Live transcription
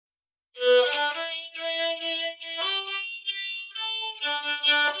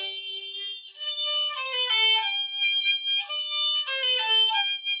Welcome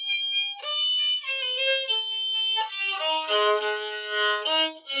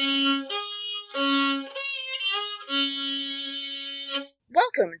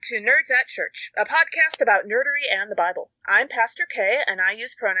to Nerds at Church, a podcast about nerdery and the Bible. I'm Pastor Kay, and I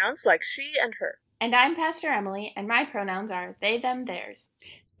use pronouns like she and her. And I'm Pastor Emily, and my pronouns are they, them, theirs.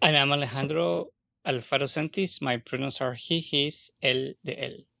 And I'm Alejandro Alfaro Santis. My pronouns are he, his, él, de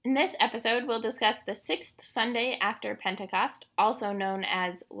él. In this episode, we'll discuss the 6th Sunday after Pentecost, also known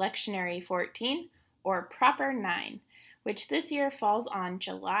as Lectionary 14, or Proper 9, which this year falls on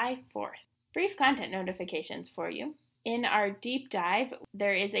July 4th. Brief content notifications for you. In our deep dive,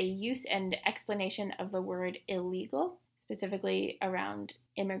 there is a use and explanation of the word illegal, specifically around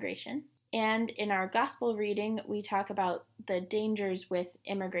immigration. And in our gospel reading, we talk about the dangers with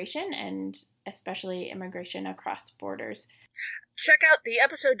immigration, and especially immigration across borders. Check out the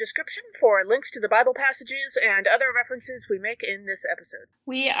episode description for links to the Bible passages and other references we make in this episode.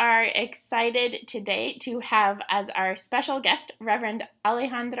 We are excited today to have as our special guest Reverend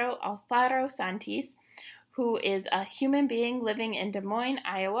Alejandro Alfaro Santis, who is a human being living in Des Moines,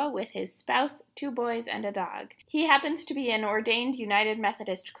 Iowa, with his spouse, 2 boys, and a dog. He happens to be an ordained United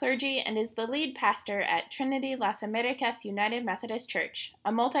Methodist clergy and is the lead pastor at Trinity Las Americas United Methodist Church,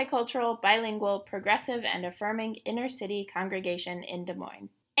 a multicultural, bilingual, progressive, and affirming inner-city congregation in Des Moines.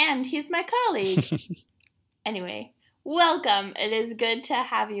 And he's my colleague. Anyway, welcome. It is good to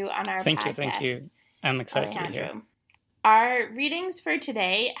have you on our podcast. Thank you. I'm excited to be here. Our readings for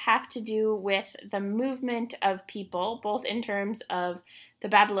today have to do with the movement of people, both in terms of the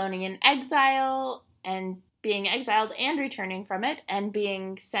Babylonian exile and being exiled and returning from it, and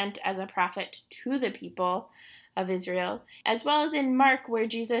being sent as a prophet to the people of Israel, as well as in Mark, where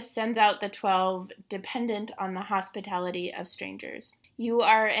Jesus sends out the 12 dependent on the hospitality of strangers. You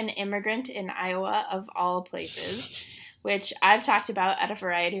are an immigrant in Iowa, of all places, which I've talked about at a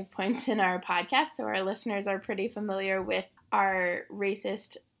variety of points in our podcast, so our listeners are pretty familiar with our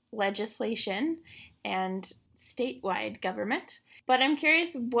racist legislation and statewide government. But I'm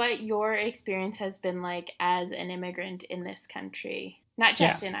curious what your experience has been like as an immigrant in this country, not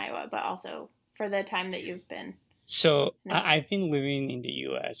just in Iowa, but also for the time that you've been. So I've been living in the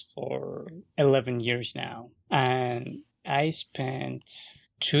U.S. for 11 years now, and I spent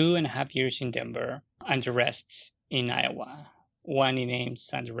 2.5 years in Denver and the rest in Iowa, 1 in Ames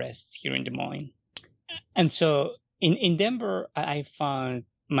and the rest here in Des Moines. And so in Denver, I found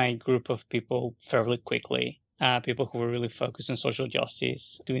my group of people fairly quickly, people who were really focused on social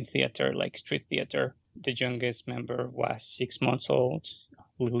justice, doing theater, like street theater. The youngest member was 6 months old.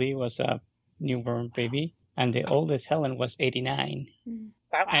 Lily was a newborn baby. And the oldest, Helen, was 89.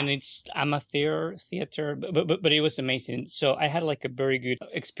 Wow. And it's amateur theater, but it was amazing. So I had like a very good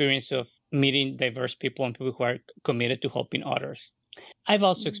experience of meeting diverse people and people who are committed to helping others. I've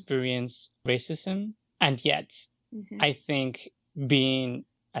also experienced racism, and yet I think being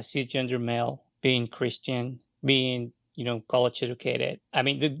a cisgender male, being Christian, being college educated, I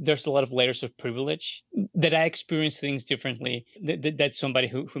mean, there's a lot of layers of privilege that I experience things differently. That somebody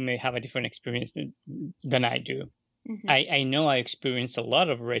who may have a different experience than I do. I know I experienced a lot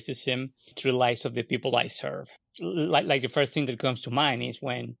of racism through the lives of the people I serve. Like the first thing that comes to mind is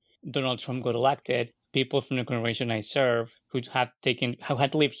when Donald Trump got elected, people from the congregation I serve who had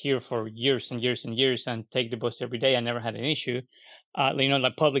lived here for years and years and years and take the bus every day and never had an issue,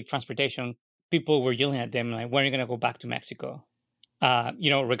 like public transportation, people were yelling at them like, when are you going to go back to Mexico?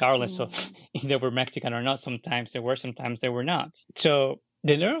 Regardless of if they were Mexican or not, sometimes they were, sometimes they were not. So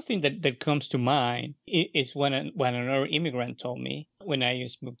the other thing that comes to mind is when another immigrant told me when I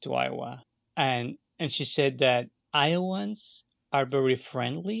just moved to Iowa, and she said that Iowans are very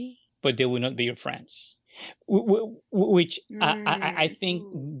friendly, but they will not be your friends. Which I think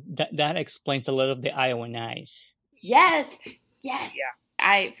that explains a lot of the Iowanese. Yes. Yeah.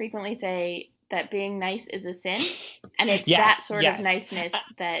 I frequently say that being nice is a sin, and it's that sort of niceness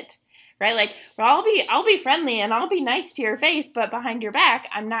that. Right? Like, well, I'll be friendly and I'll be nice to your face, but behind your back,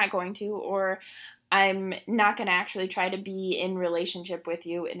 I'm not going to, or I'm not going to actually try to be in relationship with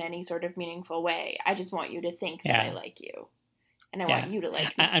you in any sort of meaningful way. I just want you to think that I like you. And I want you to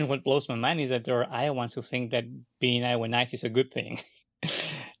like me. And what blows my mind is that there are Iowans who think that being Iowanese is a good thing.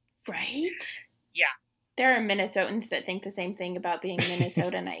 Right? Yeah. There are Minnesotans that think the same thing about being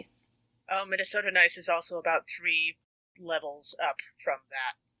Minnesota nice. Oh, Minnesota nice is also about 3 levels up from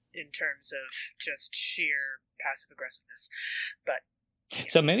that in terms of just sheer passive aggressiveness. But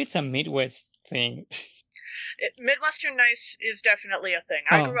so maybe it's a Midwest thing. Midwestern nice is definitely a thing.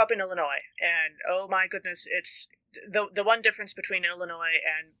 I grew up in Illinois, and oh my goodness, it's the one difference between Illinois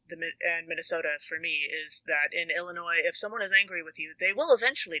and Minnesota for me is that in Illinois, if someone is angry with you, they will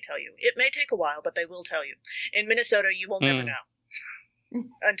eventually tell you. It may take a while, but they will tell you. In Minnesota, you will never know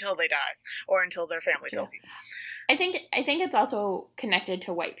until they die or until their family tells you. I think it's also connected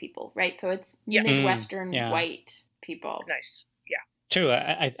to white people, right? So it's Midwestern white people. Nice. Yeah. True.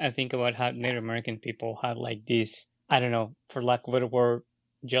 I think about how Native American people have like this, I don't know, for lack of a better word,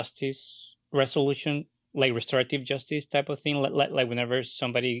 justice resolution, like restorative justice type of thing. Like whenever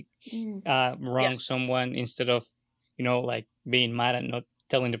somebody wrongs someone, instead of, like being mad and not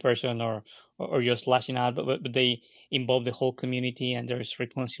telling the person or just lashing out, but they involve the whole community and there's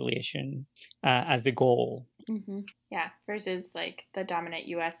reconciliation as the goal. Mm-hmm. Yeah. Versus like the dominant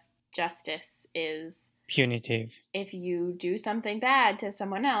U.S. justice is punitive. If you do something bad to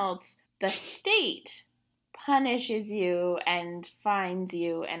someone else, the state punishes you and fines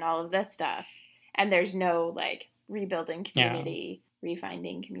you and all of this stuff. And there's no like rebuilding community,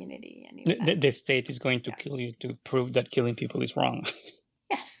 refinding community. The state is going to kill you to prove that killing people is wrong.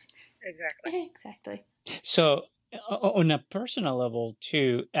 Yes. Exactly. So on a personal level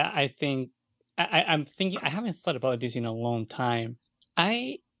too, I think I'm thinking, I haven't thought about this in a long time.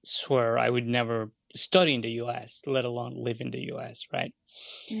 I swear I would never study in the U.S., let alone live in the U.S., right?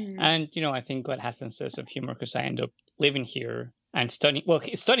 And, I think God has a sense of humor because I end up living here and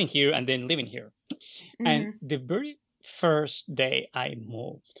studying here and then living here. And the very first day I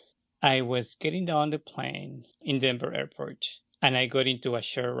moved, I was getting down the plane in Denver airport and I got into a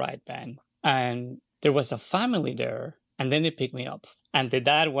share ride van and there was a family there and then they picked me up and the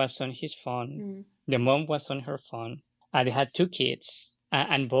dad was on his phone. The mom was on her phone. They had 2 kids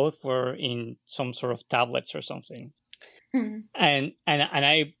and both were in some sort of tablets or something. And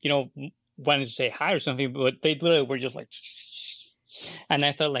I, wanted to say hi or something, but they literally were just like, and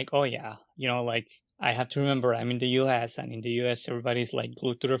I thought like, oh yeah, like I have to remember I'm in the US and in the US, everybody's like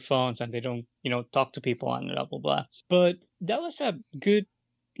glued to their phones and they don't, talk to people and blah, blah, blah. But that was a good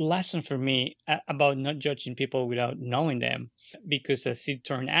lesson for me about not judging people without knowing them, because as it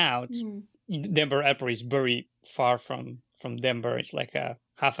turned out, Denver Airport is very far from Denver. It's like a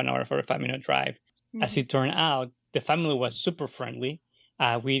half an hour, 45-minute drive. As it turned out, the family was super friendly.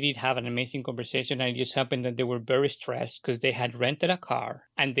 We did have an amazing conversation, and it just happened that they were very stressed because they had rented a car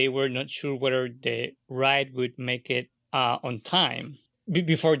and they were not sure whether the ride would make it on time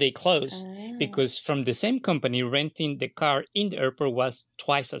before they closed, because from the same company, renting the car in the airport was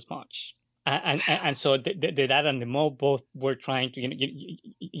twice as much. And so the dad and the mom both were trying to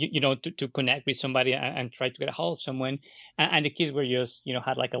to connect with somebody and try to get a hold of someone, and the kids were just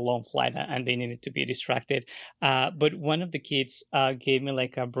had like a long flight and they needed to be distracted. But one of the kids gave me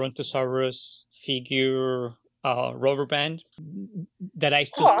like a Brontosaurus figure rubber band that I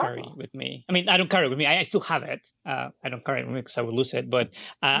still carry with me. I mean, I don't carry it with me. I still have it. I don't carry it with me because I would lose it. But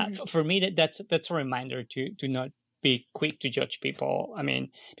for me, that's a reminder to not be quick to judge people. I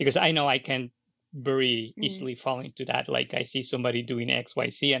mean, because I know I can very easily fall into that. Like I see somebody doing X, Y,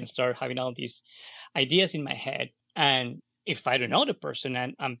 Z and start having all these ideas in my head. And if I don't know the person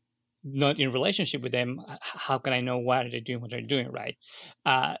and I'm not in relationship with them, how can I know what they're doing, what they're doing, right?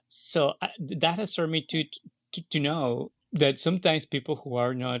 So that has served me to know that sometimes people who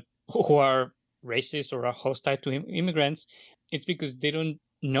are racist or are hostile to immigrants, it's because they don't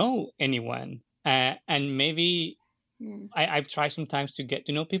know anyone. And maybe I've tried sometimes to get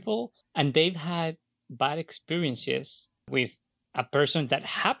to know people and they've had bad experiences with a person that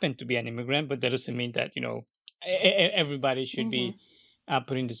happened to be an immigrant, but that doesn't mean that, everybody should be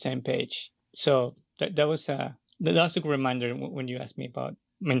put in the same page. So that was a good reminder when you asked me about,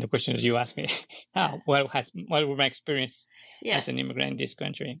 the questions you asked me, what were my experience as an immigrant in this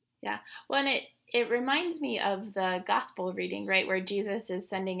country? Yeah. Well, and it reminds me of the gospel reading, right, where Jesus is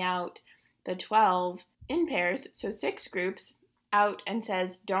sending out the 12 in pairs, so 6 groups out, and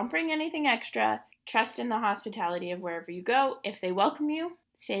says, don't bring anything extra. Trust in the hospitality of wherever you go. If they welcome you,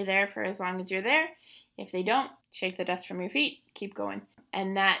 stay there for as long as you're there. If they don't, shake the dust from your feet, keep going.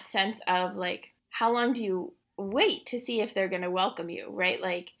 And that sense of like, how long do you wait to see if they're going to welcome you, right?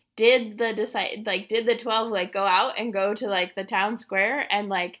 Like, did the 12 like go out and go to like the town square and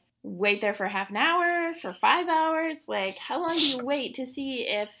like wait there for half an hour, for 5 hours? Like, how long do you wait to see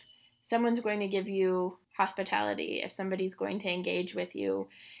if someone's going to give you hospitality, if somebody's going to engage with you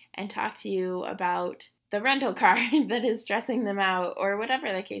and talk to you about the rental car that is stressing them out or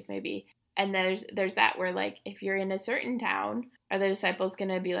whatever the case may be? And there's that where like, if you're in a certain town, are the disciples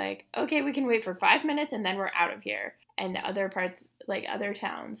going to be like, okay, we can wait for 5 minutes and then we're out of here? And other parts, like other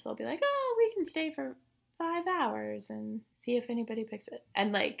towns, they'll be like, oh, we can stay for 5 hours and see if anybody picks it.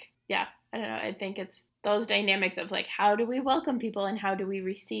 And like, yeah, I don't know. I think those dynamics of like, how do we welcome people and how do we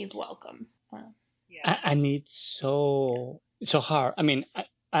receive welcome? Yeah. And it's so hard. I mean,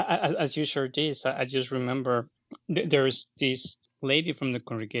 as you shared this, I just remember there's this lady from the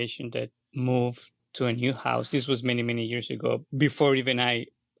congregation that moved to a new house. This was many years ago, before even I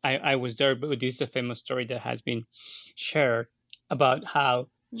was there. But this is a famous story that has been shared about how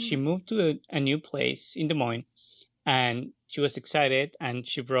she moved to a new place in Des Moines, and she was excited, and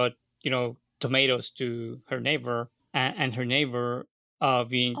she brought tomatoes to her neighbor, and her neighbor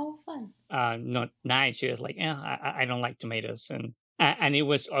being fun. not nice. She was like, I don't like tomatoes, and it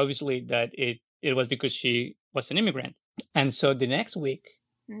was obviously that it was because she was an immigrant. And so the next week,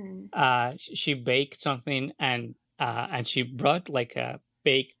 she baked something, and she brought like a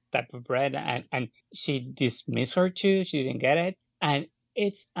baked type of bread, and she dismissed her too. She didn't get it, and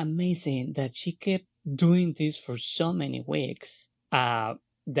it's amazing that she kept doing this for so many weeks.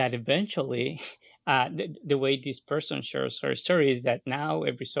 That eventually, the way this person shares her story is that now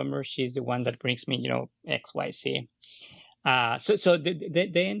every summer she's the one that brings me, X, Y, Z. So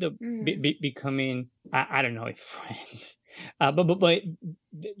they end up becoming, I don't know if friends, but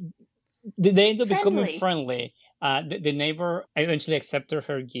they end up becoming friendly. The neighbor eventually accepted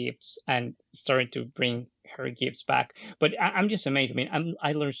her gifts and started to bring her gifts back. But I'm just amazed. I mean,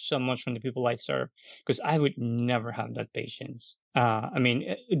 I learned so much from the people I serve, because I would never have that patience. I mean,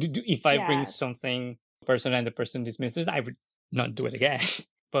 if I bring something person and the person dismisses, I would not do it again.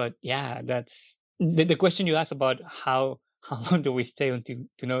 But yeah, that's the question you asked about how long do we stay until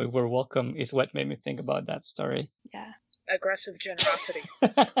to know if we're welcome is what made me think about that story. Yeah. Aggressive generosity.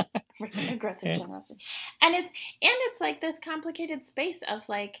 Aggressive generosity. And it's like this complicated space of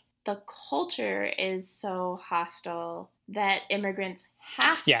like the culture is so hostile that immigrants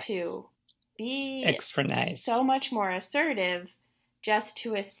have to be extra nice, so much more assertive just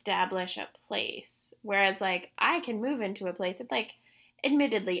to establish a place. Whereas like I can move into a place, it's like,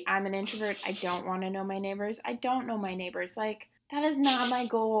 admittedly, I'm an introvert. I don't want to know my neighbors. I don't know my neighbors. Like, that is not my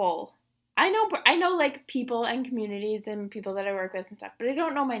goal. I know like people and communities and people that I work with and stuff, but I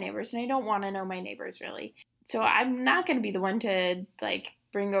don't know my neighbors, and I don't want to know my neighbors really. So I'm not going to be the one to like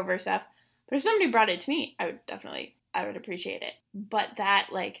bring over stuff. But if somebody brought it to me, I would appreciate it. But that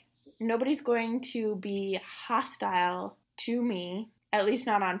like nobody's going to be hostile to me, at least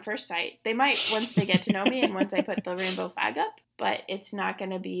not on first sight. They might once they get to know me and once I put the rainbow flag up, but it's not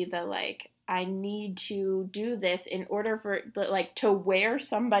going to be the like, I need to do this in order for like to wear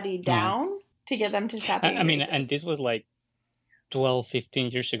somebody down to get them to stop being mean, racist. And this was like 12,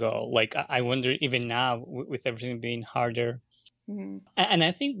 15 years ago. Like, I wonder even now with everything being harder. Mm-hmm. And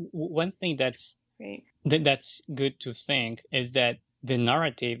I think one thing that's that's good to think is that the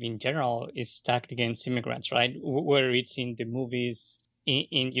narrative in general is stacked against immigrants, right? Whether it's in the movies,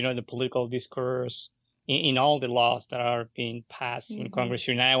 in the political discourse, in all the laws that are being passed in Congress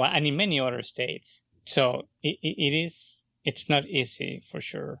here in Iowa and in many other states. So it's not easy for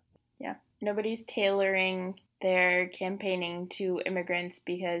sure. Yeah. Nobody's tailoring their campaigning to immigrants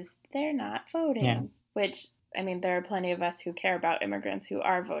because they're not voting, which, I mean, there are plenty of us who care about immigrants who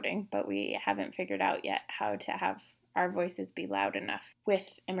are voting, but we haven't figured out yet how to have our voices be loud enough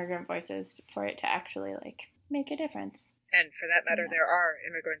with immigrant voices for it to actually like make a difference. And for that matter, there are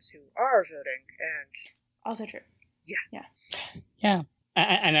immigrants who are voting, and also true. Yeah.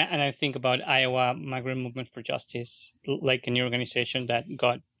 And I think about Iowa Migrant Movement for Justice, like a new organization that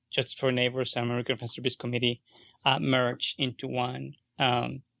got Justice for Neighbors and American Friends Service Committee merged into one.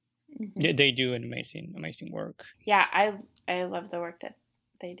 They do an amazing work. Yeah, I love the work that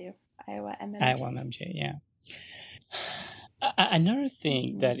they do. Iowa MMJ, yeah. Another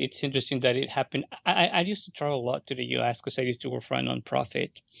thing that it's interesting that it happened, I used to travel a lot to the U.S. because I used to work for a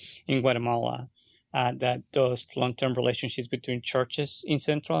nonprofit in Guatemala that does long-term relationships between churches in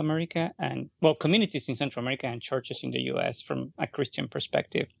Central America and, communities in Central America and churches in the U.S. from a Christian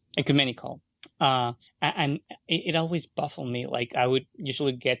perspective, ecumenical. And it always baffled me. Like, I would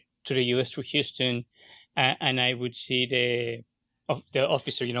usually get to the U.S. through Houston, and I would see the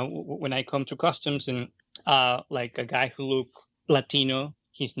officer, when I come to customs, and like a guy who looked Latino,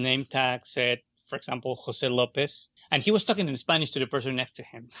 his name tag said, for example, Jose Lopez, and he was talking in Spanish to the person next to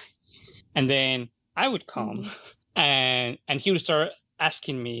him. And then I would come and he would start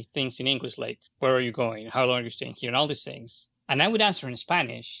asking me things in English, like, where are you going? How long are you staying here? And all these things. And I would answer in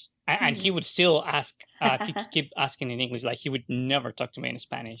Spanish. And he would still ask, keep asking in English. Like, he would never talk to me in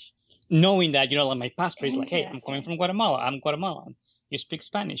Spanish, knowing that, like my passport is like, hey, I'm coming from Guatemala. I'm Guatemalan. You speak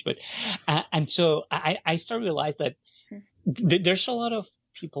Spanish. But, and so I started to realize that there's a lot of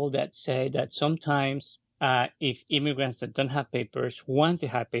people that say that sometimes if immigrants that don't have papers, once they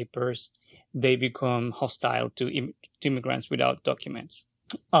have papers, they become hostile to immigrants without documents,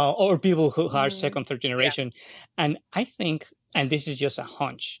 or people who are second, third generation. And I think, and this is just a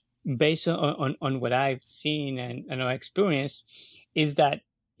hunch, based on what I've seen and I experienced, is that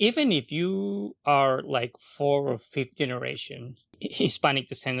even if you are like fourth or fifth generation Hispanic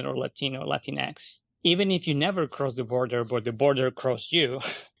descendant or Latino, Latinx, even if you never cross the border, but the border crossed you,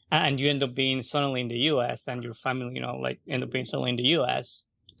 and you end up being suddenly in the U.S. and your family, like end up being suddenly in the U.S.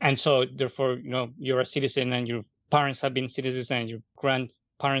 And so therefore, you're a citizen and your parents have been citizens and your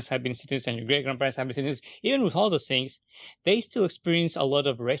grandparents have been citizens and your great-grandparents have been citizens. Even with all those things, they still experience a lot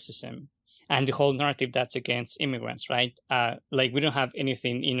of racism and the whole narrative that's against immigrants, right? Like we don't have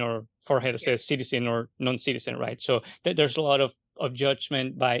anything in our forehead that says citizen or non-citizen, right? So there's a lot of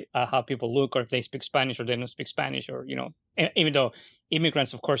judgment by how people look, or if they speak Spanish or they don't speak Spanish, or, even though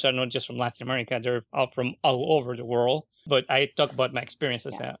immigrants, of course, are not just from Latin America, they're all from all over the world. But I talk about my experience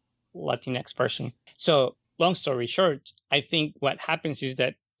as a Latinx person. So long story short, I think what happens is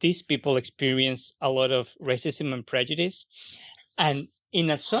that these people experience a lot of racism and prejudice. And in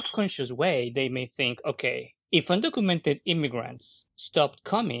a subconscious way, they may think, okay, if undocumented immigrants stopped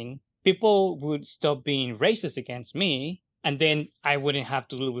coming, people would stop being racist against me, and then I wouldn't have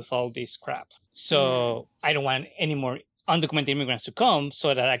to deal with all this crap. So I don't want any more undocumented immigrants to come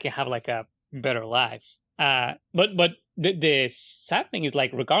so that I can have like a better life. But the sad thing is,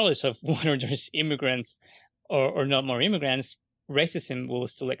 like, regardless of whether there's immigrants or not more immigrants, racism will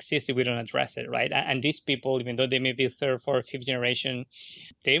still exist if we don't address it, right? And these people, even though they may be third, fourth, fifth generation,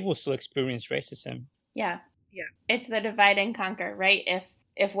 they will still experience racism. Yeah. It's the divide and conquer, right?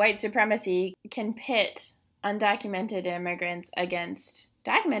 If white supremacy can pit undocumented immigrants against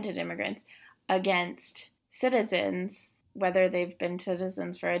documented immigrants, against citizens, whether they've been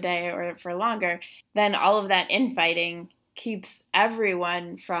citizens for a day or for longer, then all of that infighting keeps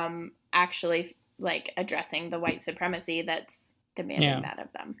everyone from actually like addressing the white supremacy that's demanding that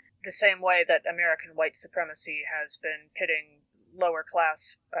of them. The same way that American white supremacy has been pitting lower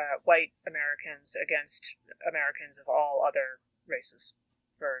class white Americans against Americans of all other races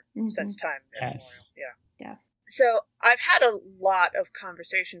for since time immemorial. Yeah. So I've had a lot of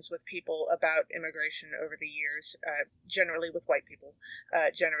conversations with people about immigration over the years, generally with white people,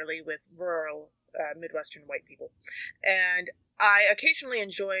 generally with rural Midwestern white people. And I occasionally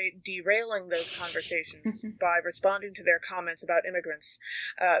enjoy derailing those conversations by responding to their comments about immigrants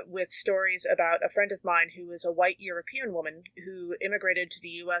with stories about a friend of mine who is a white European woman who immigrated to the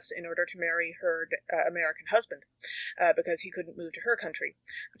U.S. in order to marry her American husband because he couldn't move to her country.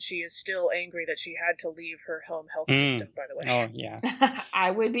 She is still angry that she had to leave her home health system, by the way. Oh, yeah. I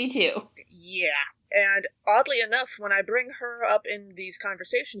would be too. Yeah. And oddly enough, when I bring her up in these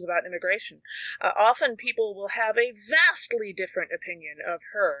conversations about immigration, often people will have a vastly different opinion of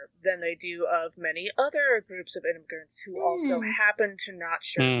her than they do of many other groups of immigrants who also happen to not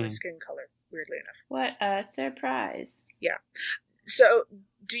share her skin color, weirdly enough. What a surprise. Yeah. So,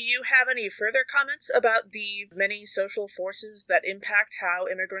 do you have any further comments about the many social forces that impact how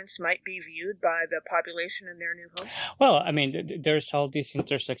immigrants might be viewed by the population in their new homes? Well, I mean, there's all this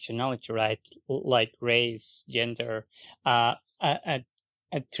intersectionality, right? Like race, gender. At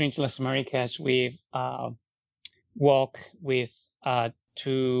Trinity Las Americas, we walk with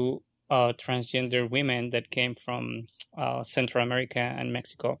two transgender women that came from Central America and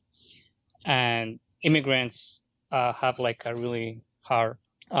Mexico. And immigrants have like a really hard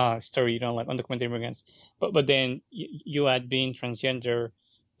story, like undocumented immigrants. But then you add being transgender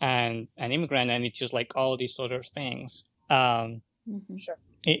and an immigrant, and it's just like all these other things. Sure.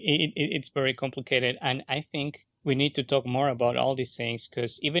 It's very complicated. And I think we need to talk more about all these things,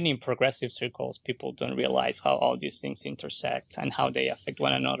 because even in progressive circles, people don't realize how all these things intersect and how they affect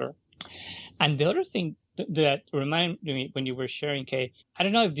one another. And the other thing that reminded me when you were sharing, Kay, I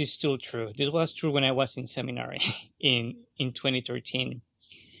don't know if this is still true. This was true when I was in seminary in 2013.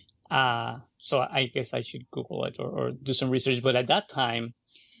 So I guess I should Google it or do some research. But at that time,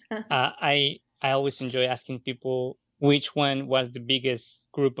 I always enjoy asking people which one was the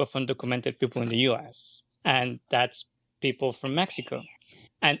biggest group of undocumented people in the U.S. And that's people from Mexico.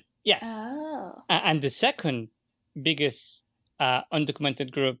 And yes. Oh. And the second biggest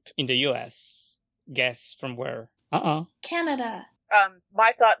undocumented group in the U.S., guess from where? Canada.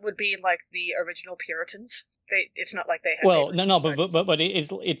 My thought would be like the original Puritans. It's not like they had. Well, no, but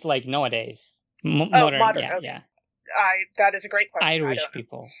it's like nowadays. Modern, yeah, okay. Yeah. That is a great question. I Irish don't know.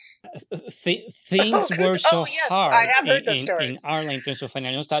 people. Things were so yes, hard I have heard those in stories. Ireland in terms of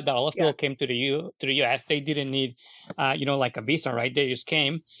financial stuff that a lot of people came to the US. They didn't need, like a visa, right? They just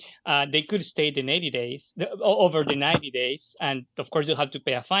came. They could stay the 80 days, over the 90 days. And of course, they'll have to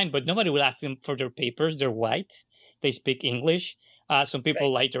pay a fine, but nobody will ask them for their papers. They're white. They speak English. Some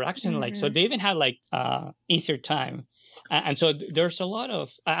people like their accent, like, so they even had like easier time. And so there's a lot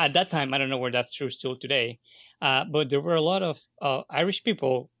of, at that time, I don't know where that's true still today, but there were a lot of Irish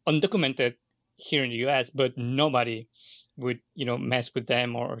people, undocumented, here in the US, but nobody would, mess with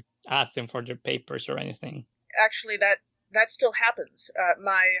them or ask them for their papers or anything. Actually, that still happens.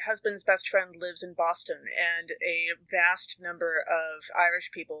 My husband's best friend lives in Boston, and a vast number of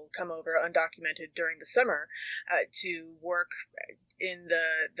Irish people come over undocumented during the summer to work in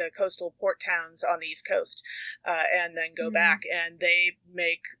the coastal port towns on the East Coast, and then go back, and they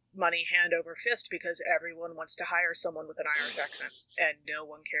make money hand over fist because everyone wants to hire someone with an Irish accent, and no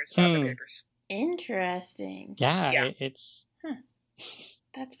one cares about the papers. Interesting. Yeah. It's...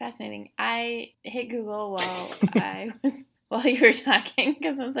 That's fascinating. I hit Google while you were talking,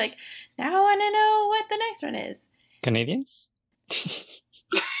 because I was like, now I want to know what the next one is. Canadians?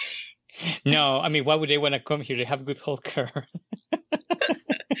 No, I mean, why would they want to come here? They have good healthcare.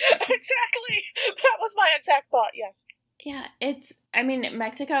 Exactly. That was my exact thought, yes. Yeah,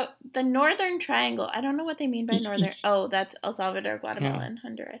 Mexico, the Northern Triangle. I don't know what they mean by Northern. Oh, that's El Salvador, Guatemala, and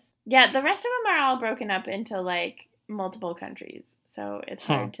Honduras. Yeah, the rest of them are all broken up into, like, multiple countries. So it's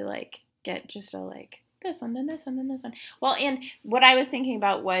hard to, like, get just this one, then this one, then this one. Well, and what I was thinking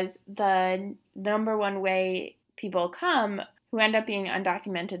about was the number one way people come who end up being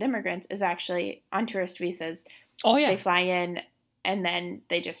undocumented immigrants is actually on tourist visas. Oh, yeah. They fly in and then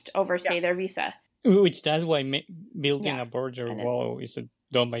they just overstay their visa. Which that's why building a border wall is a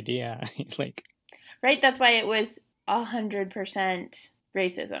dumb idea. It's like... Right, that's why it was 100%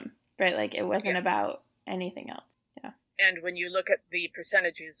 racism, right? Like, it wasn't about anything else. Yeah. And when you look at the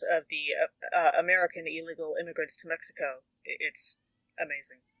percentages of the American illegal immigrants to Mexico, it's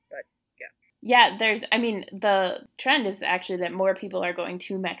amazing. But, yeah, the trend is actually that more people are going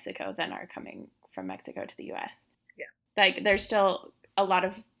to Mexico than are coming from Mexico to the U.S. Yeah. Like, there's still a lot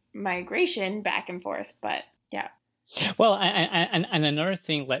of migration back and forth, but yeah. Well, and another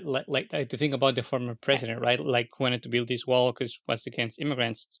thing, like to think about the former president, right? Like, wanted to build this wall because was against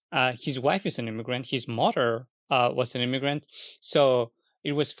immigrants. His wife is an immigrant. His mother was an immigrant. So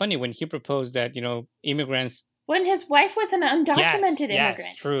it was funny when he proposed that, immigrants. When his wife was an undocumented immigrant.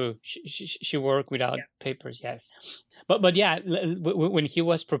 Yes, true. She worked without papers. Yes, but yeah, when he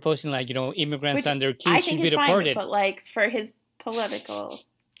was proposing, like, immigrants and their kids should be deported, but like for his political.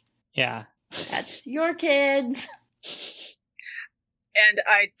 Yeah. That's your kids. And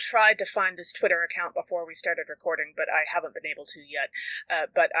I tried to find this Twitter account before we started recording, but I haven't been able to yet.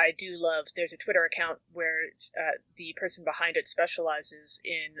 But I do love, there's a Twitter account where the person behind it specializes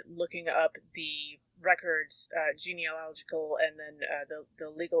in looking up the records, genealogical, and then the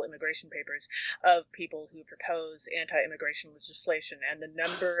legal immigration papers of people who propose anti-immigration legislation, and the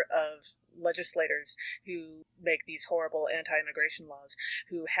number of legislators who make these horrible anti-immigration laws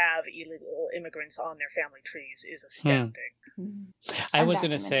who have illegal immigrants on their family trees is astounding. I was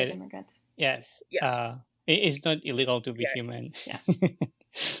going to say, immigrants. Yes. It's not illegal to be human. Yeah.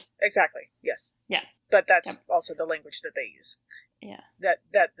 Exactly. Yes. Yeah. But that's also the language that they use. Yeah. That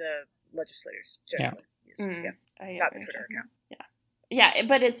the legislators generally use. Yeah. Not the Twitter account. Yeah,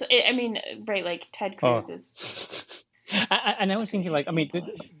 but right, like Ted Cruz is. And I was thinking, like,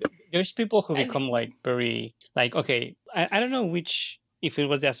 there's people who become like very, like, okay, I don't know if it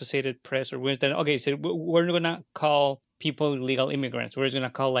was the Associated Press or Winston. Okay, so we're going to call people illegal immigrants. We're just going to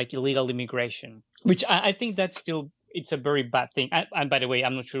call, like, illegal immigration, which I think that's still, it's a very bad thing. And by the way,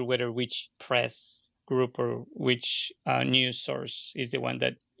 I'm not sure which press group or which news source is the one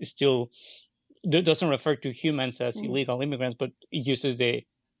that still doesn't refer to humans as illegal immigrants, but it uses the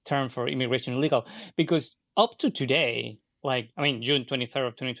term for immigration illegal. Because up to today, June 23rd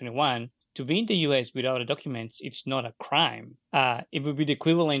of 2021, to be in the U.S. without a document, it's not a crime. It would be the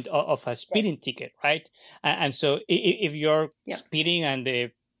equivalent of a speeding ticket, right? And so if you're speeding and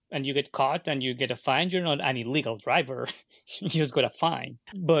you get caught and you get a fine, you're not an illegal driver. You just got a fine.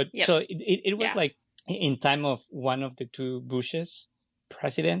 But so it was like in time of one of the two Bushes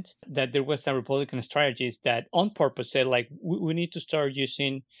president, that there was a Republican strategist that on purpose said, like, we need to start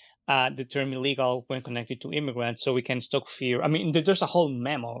using the term illegal when connected to immigrants so we can stoke fear. There's a whole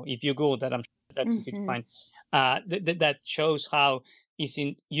memo. If you Google that, I'm sure that's easy to find. That shows how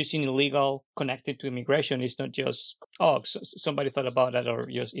using illegal connected to immigration is not just, somebody thought about that, or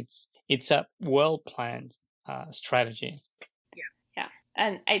just it's a well-planned strategy. Yeah.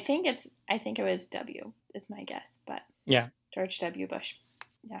 And I think it was W is my guess, but yeah, George W. Bush.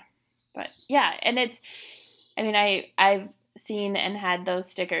 Yeah. But yeah, and I've seen and had those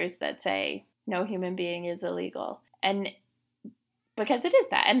stickers that say no human being is illegal. And because it is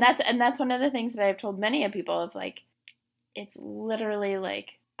that. And that's one of the things that I've told many of people of like, it's literally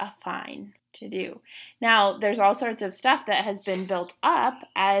like a fine to do. Now, there's all sorts of stuff that has been built up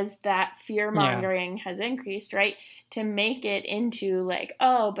as that fear mongering has increased, right? To make it into like,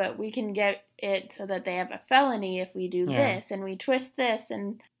 oh, but we can get it so that they have a felony if we do this and we twist this.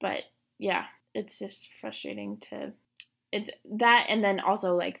 But yeah, it's just frustrating it's that. And then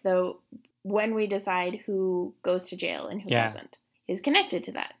also like when we decide who goes to jail and who doesn't is connected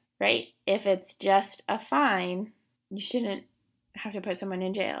to that, right? If it's just a fine, you shouldn't have to put someone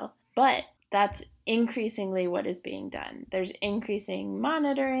in jail. But that's increasingly what is being done. There's increasing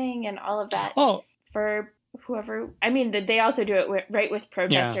monitoring and all of that for whoever. I mean, they also do it with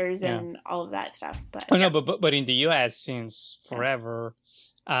protesters and all of that stuff. But but in the U.S. since forever,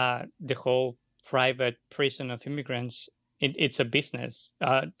 the whole private prison of immigrants, it's a business.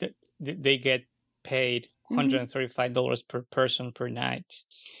 They get paid $135 per person per night.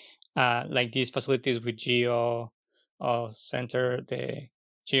 Like these facilities with Geo Center, the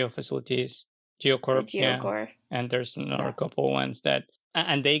Geo facilities, GeoCorp, and there's another couple ones that,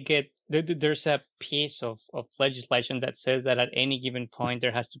 and they get, there's a piece of legislation that says that at any given point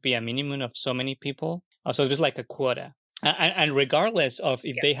there has to be a minimum of so many people. So there's like a quota, and regardless of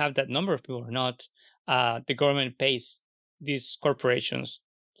if they have that number of people or not, the government pays these corporations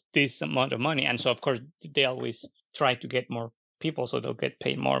this amount of money, and so of course they always try to get more people so they'll get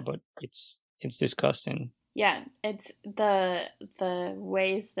paid more, but it's disgusting. Yeah, it's the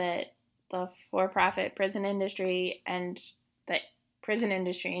ways that the for-profit prison industry and the prison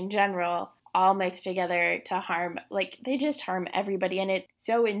industry in general all mix together to harm, like they just harm everybody, and it's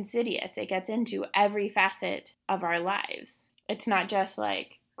so insidious. It gets into every facet of our lives. It's not just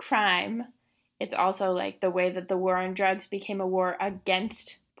like crime, it's also like the way that the war on drugs became a war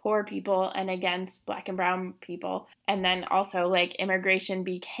against poor people and against Black and brown people, and then also like immigration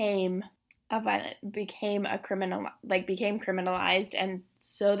became criminalized, and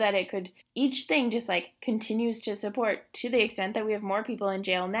so that it could, each thing just like continues to support, to the extent that we have more people in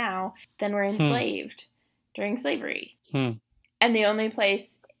jail now than were enslaved during slavery. And the only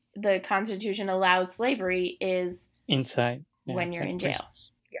place the Constitution allows slavery is inside when you're in jail.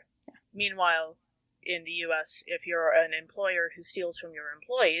 Meanwhile, in the U.S., if you're an employer who steals from your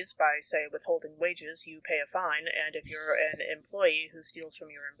employees by, say, withholding wages, you pay a fine, and if you're an employee who steals from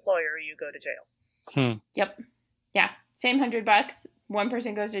your employer, you go to jail. Yep. Yeah. Same $100. One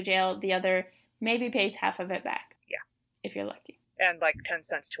person goes to jail, the other maybe pays half of it back. Yeah. If you're lucky. And like 10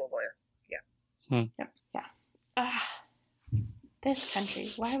 cents to a lawyer. Yeah. Yep. Yeah. This country,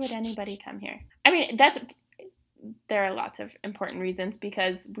 why would anybody come here? I mean, there are lots of important reasons,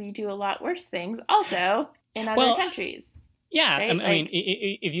 because we do a lot worse things also in other countries. Yeah, right? I mean,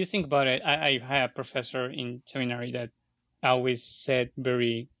 if you think about it, I had a professor in seminary that always said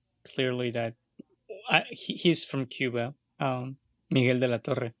very clearly that he's from Cuba, Miguel de la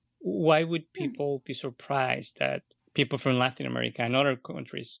Torre. Why would people be surprised that people from Latin America and other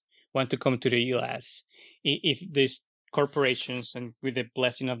countries want to come to the U.S. if these corporations and with the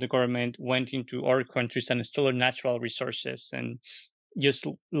blessing of the government went into other countries and stole natural resources and just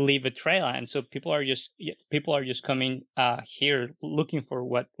leave a trail? And so people are just coming here looking for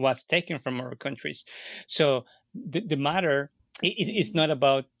what was taken from our countries. So the matter is not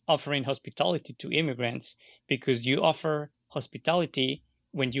about offering hospitality to immigrants, because you offer hospitality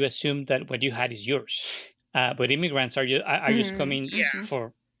when you assume that what you had is yours. But immigrants are just coming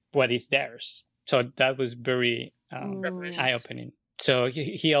for what is theirs. So that was very eye-opening. So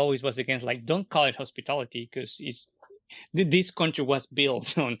he always was against, like, don't call it hospitality, because this country was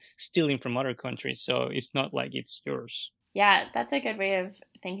built on stealing from other countries. So it's not like it's yours. Yeah, that's a good way of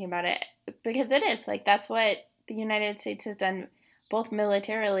thinking about it, because it is like, that's what the United States has done, both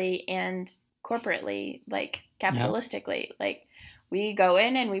militarily and corporately, like capitalistically. Yeah. Like, we go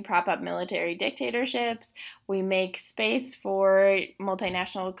in and we prop up military dictatorships. We make space for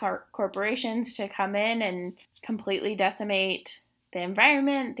multinational corporations to come in and completely decimate the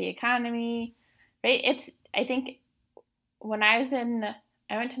environment, the economy, right? I think when I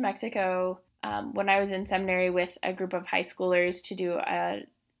went to Mexico when I was in seminary with a group of high schoolers to do a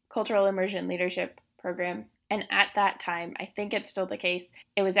cultural immersion leadership program. And at that time, I think it's still the case,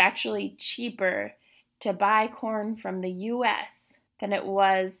 it was actually cheaper to buy corn from the U.S. than it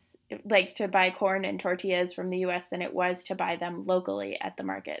was, like, to buy corn and tortillas from the U.S. than it was to buy them locally at the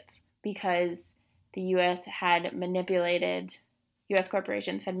markets, because the U.S.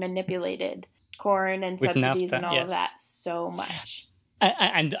 corporations had manipulated corn and With subsidies NAFTA, and all of yes. that so much.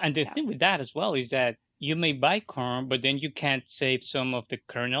 And the thing with that as well is that you may buy corn, but then you can't save some of the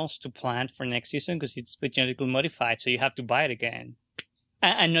kernels to plant for next season because it's been genetically modified. So you have to buy it again.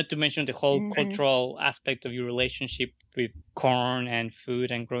 And not to mention the whole cultural aspect of your relationship with corn and food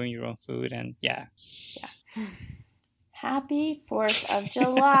and growing your own food. And yeah. Happy 4th of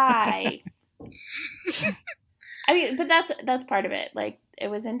July. I mean, but that's part of it. Like, it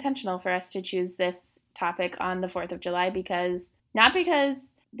was intentional for us to choose this topic on the 4th of July not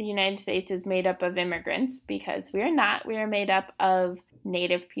because the United States is made up of immigrants, because we are not. We are made up of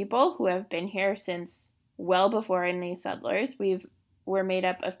Native people who have been here since well before any settlers. We're made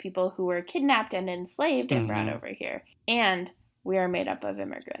up of people who were kidnapped and enslaved and brought over here. And we are made up of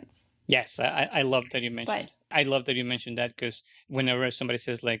immigrants. Yes, I love that you mentioned. I love that you mentioned that, because whenever somebody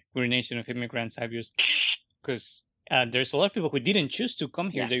says like we're a nation of immigrants, I've used because there's a lot of people who didn't choose to come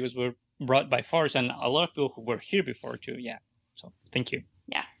here. They were brought by force, and a lot of people who were here before too. Yeah. So thank you.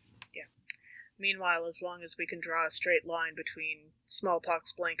 Yeah. Meanwhile, as long as we can draw a straight line between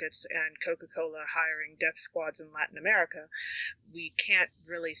smallpox blankets and Coca-Cola hiring death squads in Latin America, we can't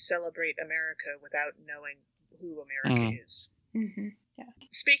really celebrate America without knowing who America is. Mm-hmm. Yeah.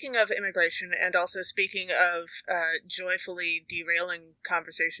 Speaking of immigration, and also speaking of joyfully derailing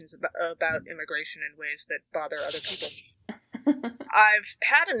conversations about immigration in ways that bother other people, I've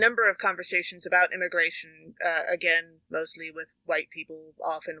had a number of conversations about immigration, again, mostly with white people,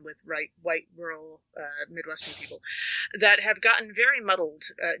 often with white rural Midwestern people, that have gotten very muddled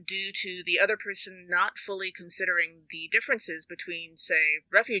due to the other person not fully considering the differences between, say,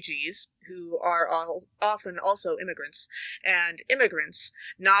 refugees, who are often also immigrants, and immigrants,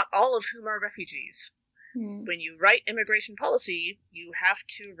 not all of whom are refugees. When you write immigration policy, you have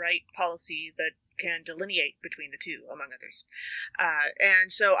to write policy that can delineate between the two, among others. And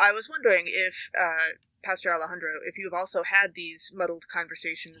so I was wondering if, Pastor Alejandro, if you've also had these muddled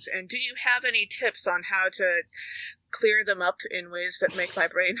conversations, and do you have any tips on how to clear them up in ways that make my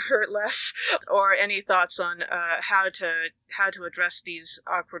brain hurt less, or any thoughts on how to address these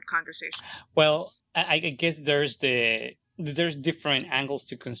awkward conversations? Well, I guess there's different angles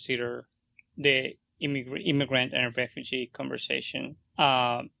to consider the immigrant and refugee conversation.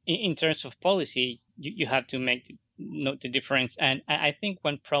 In terms of policy, you have to note the difference. And I think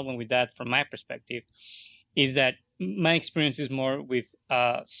one problem with that, from my perspective, is that my experience is more with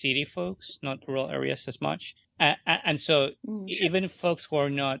city folks, not rural areas as much. And so even folks who are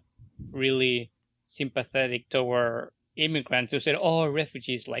not really sympathetic toward immigrants who said, "Oh,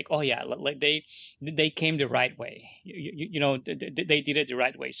 refugees, like, oh yeah, like they came the right way. They did it the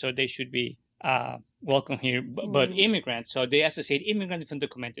right way, so they should be welcome here." But immigrants, so they associate immigrants with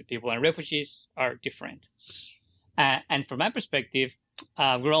undocumented people, and refugees are different. And from my perspective,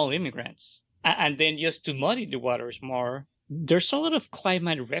 we're all immigrants. And then just to muddy the waters more, there's a lot of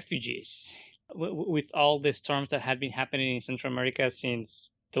climate refugees with all the storms that have been happening in Central America since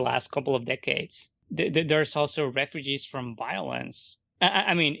the last couple of decades. There's also refugees from violence.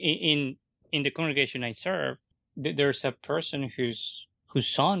 I mean, in the congregation I serve, there's a person whose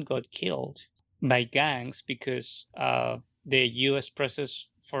son got killed by gangs because the U.S. process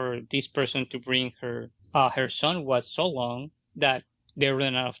for this person to bring her son was so long that they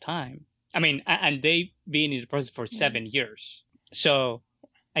ran out of time. I mean, and they've been in the process for 7 years. So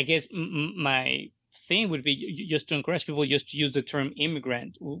I guess my thing would be just to encourage people just to use the term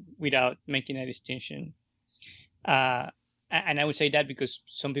immigrant without making a distinction. And I would say that because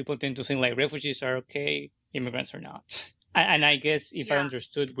some people tend to think like refugees are okay, immigrants are not. And I guess if I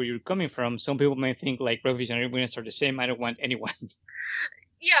understood where you're coming from, some people may think like refugees and immigrants are the same. I don't want anyone.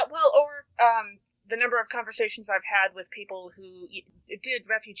 Yeah, well, or the number of conversations I've had with people who did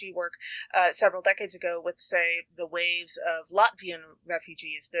refugee work several decades ago with, say, the waves of Latvian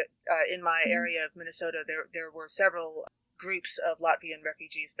refugees that in my area of Minnesota, there were several groups of Latvian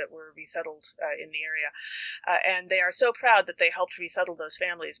refugees that were resettled in the area. And they are so proud that they helped resettle those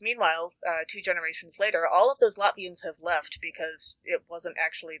families. Meanwhile, 2 generations later, all of those Latvians have left because it wasn't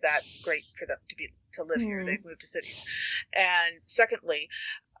actually that great for them to live here. They've moved to cities. And secondly,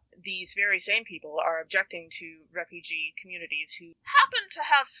 these very same people are objecting to refugee communities who happen to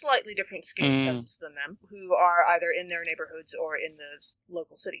have slightly different skin tones than them, who are either in their neighborhoods or in the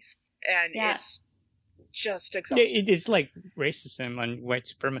local cities. And it's just exhausting. It's like racism and white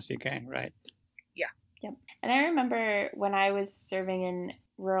supremacy again, right? Yeah. Yep. And I remember when I was serving in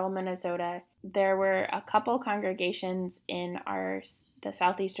rural Minnesota, there were a couple congregations in the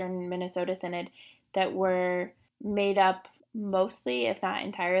Southeastern Minnesota Synod that were made up mostly, if not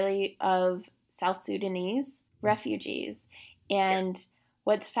entirely, of South Sudanese refugees. And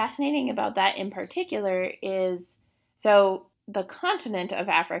what's fascinating about that in particular is, so the continent of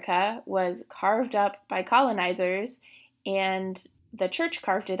Africa was carved up by colonizers, and the church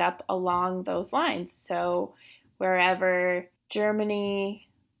carved it up along those lines. So wherever Germany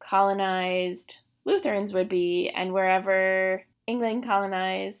colonized, Lutherans would be, and wherever England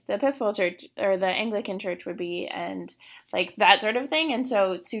colonized, the Episcopal Church or the Anglican Church would be, and like that sort of thing. And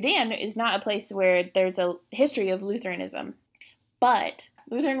so Sudan is not a place where there's a history of Lutheranism. But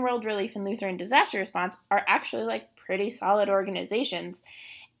Lutheran World Relief and Lutheran Disaster Response are actually like pretty solid organizations.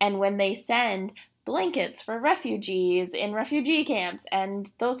 And when they send blankets for refugees in refugee camps and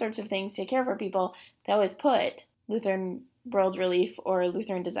those sorts of things to care for people, they always put Lutheran World Relief or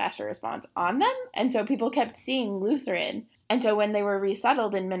Lutheran Disaster Response on them. And so people kept seeing Lutheran. And so when they were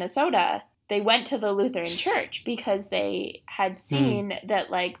resettled in Minnesota, they went to the Lutheran church because they had seen that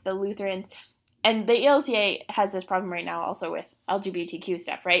like the Lutherans, and the ELCA has this problem right now also with LGBTQ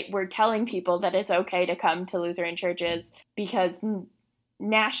stuff, right? We're telling people that it's okay to come to Lutheran churches because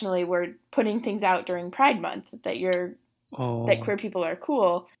nationally we're putting things out during Pride Month that that queer people are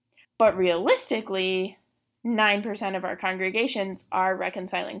cool. But realistically, 9% of our congregations are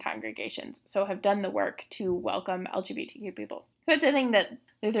reconciling congregations, so have done the work to welcome LGBTQ people. So it's a thing that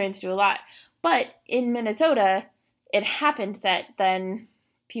Lutherans do a lot. But in Minnesota, it happened that then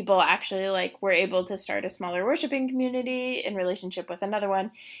people actually like were able to start a smaller worshiping community in relationship with another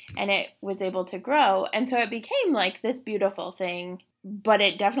one, and it was able to grow. And so it became like this beautiful thing, but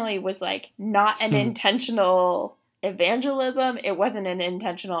it definitely was like not an intentional evangelism. It wasn't an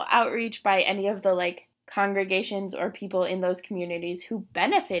intentional outreach by any of the like congregations or people in those communities who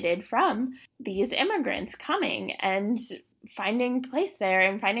benefited from these immigrants coming and finding place there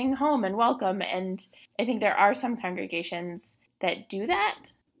and finding home and welcome. And I think there are some congregations that do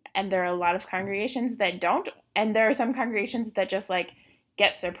that, and there are a lot of congregations that don't, and there are some congregations that just like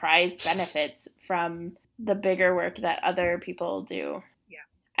get surprised benefits from the bigger work that other people do. Yeah.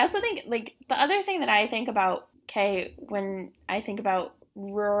 I also think like the other thing that I think about, Kay, when I think about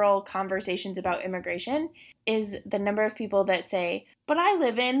rural conversations about immigration is the number of people that say, but I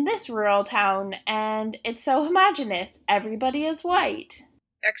live in this rural town and it's so homogenous. Everybody is white.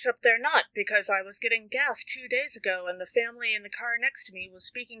 Except they're not, because I was getting gas 2 days ago and the family in the car next to me was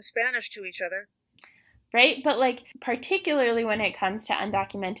speaking Spanish to each other. Right? But like, particularly when it comes to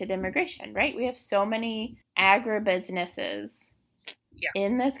undocumented immigration, right? We have so many agribusinesses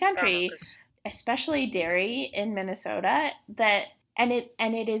in this country, especially dairy in Minnesota, that and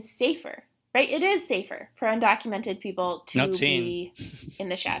it is safer, right? It is safer for undocumented people to be in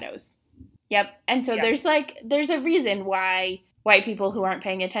the shadows. Yep. And so there's a reason why white people who aren't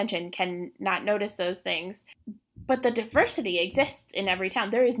paying attention can not notice those things. But the diversity exists in every town.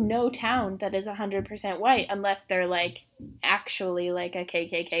 There is no town that is 100% white unless they're like actually like a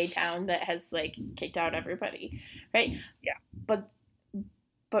KKK town that has like kicked out everybody, right? Yeah.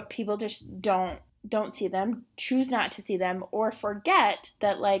 But people just don't see them, choose not to see them, or forget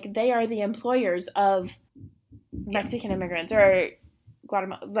that like they are the employers of Mexican immigrants or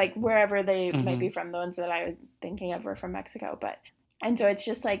Guatemala, like wherever they might be from. The ones that I was thinking of were from Mexico. And so it's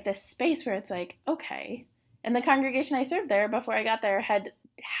just like this space where it's like, okay. And the congregation I served there before I got there had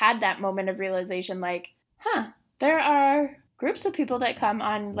that moment of realization, like, there are groups of people that come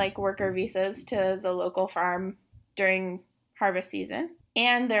on like worker visas to the local farm during harvest season.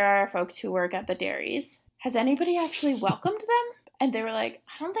 And there are folks who work at the dairies. Has anybody actually welcomed them? And they were like,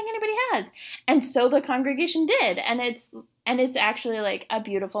 I don't think anybody has. And so the congregation did. And it's actually like a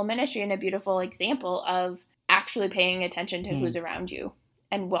beautiful ministry and a beautiful example of actually paying attention to who's around you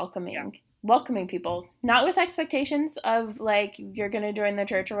and welcoming people, not with expectations of like, you're going to join the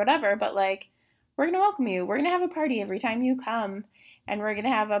church or whatever, but like, we're going to welcome you. We're going to have a party every time you come. And we're going to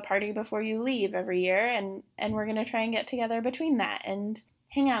have a party before you leave every year. And we're going to try and get together between that and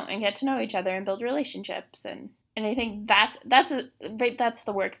hang out and get to know each other and build relationships. And I think that's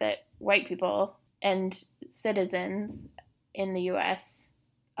the work that white people and citizens in the U.S.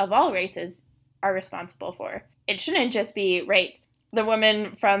 of all races are responsible for. It shouldn't just be, right, the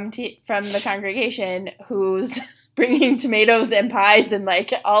woman from the congregation who's bringing tomatoes and pies and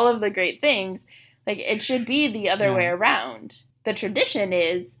like all of the great things. Like, it should be the other way around. The tradition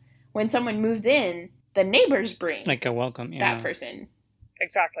is when someone moves in, the neighbors bring like a welcome that person.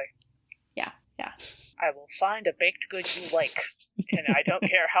 Exactly. Yeah. I will find a baked good you like, and I don't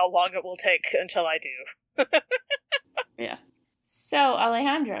care how long it will take until I do. Yeah. So,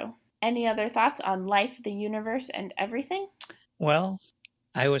 Alejandro, any other thoughts on life, the universe, and everything? Well,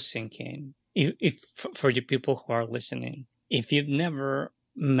 I was thinking, if for the people who are listening, if you've never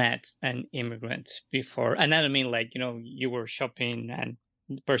met an immigrant before, and I don't mean like, you were shopping and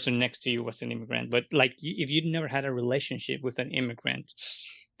the person next to you was an immigrant, but like if you never had a relationship with an immigrant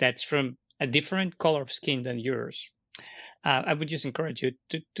that's from a different color of skin than yours, I would just encourage you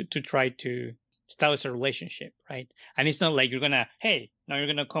to try to establish a relationship, right? And it's not like you're gonna, hey, now you're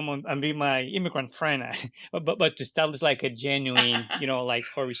gonna come on and be my immigrant friend, but to establish like a genuine, like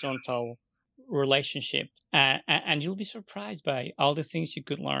horizontal relationship, and you'll be surprised by all the things you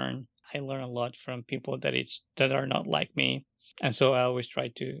could learn. I learn a lot from people that are not like me, and so I always try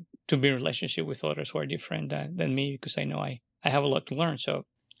to be in relationship with others who are different than me, because I know I have a lot to learn. So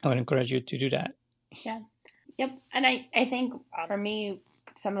I would encourage you to do that. Yeah. Yep. And I think for me,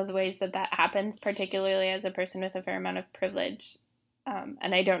 some of the ways that happens, particularly as a person with a fair amount of privilege,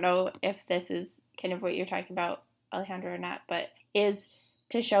 and I don't know if this is kind of what you're talking about, Alejandro, or not, but is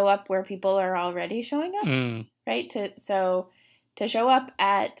to show up where people are already showing up, right? To show up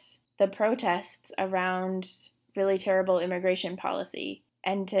at the protests around really terrible immigration policy,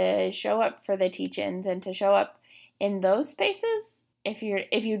 and to show up for the teach-ins, and to show up in those spaces if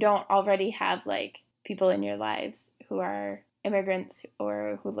you don't already have like people in your lives who are immigrants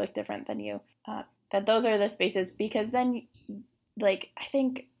or who look different than you, that those are the spaces, because then, like, I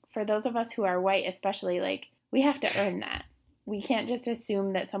think for those of us who are white especially, like, we have to earn that. We can't just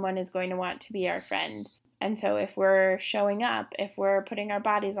assume that someone is going to want to be our friend. And so if we're showing up, if we're putting our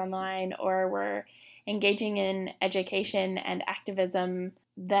bodies on the line, or we're engaging in education and activism,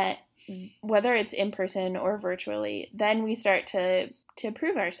 that whether it's in person or virtually, then we start to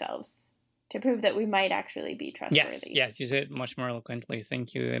prove ourselves, to prove that we might actually be trustworthy. Yes, you said it much more eloquently.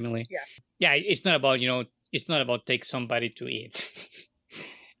 Thank you, Emily. Yeah, it's not about, it's not about take somebody to eat.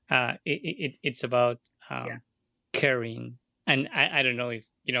 It's about caring. And I don't know if,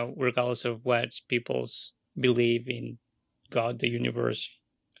 regardless of what people's believe in God, the universe,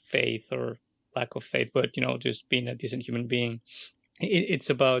 faith or lack of faith, but, just being a decent human being, it's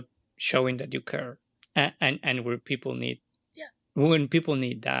about showing that you care. And where people need, when people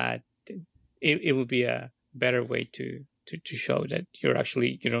need that, it would be a better way to show that you're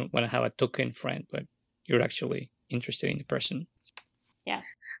actually, you don't want to have a token friend, but you're actually interested in the person. Yeah.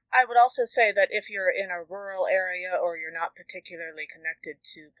 I would also say that if you're in a rural area or you're not particularly connected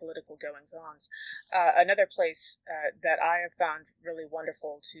to political goings-ons, another place that I have found really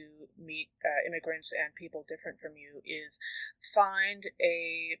wonderful to meet immigrants and people different from you is find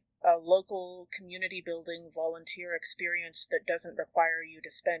a local community building volunteer experience that doesn't require you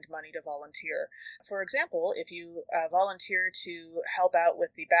to spend money to volunteer. For example, if you volunteer to help out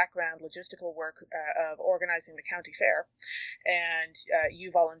with the background logistical work of organizing the county fair, and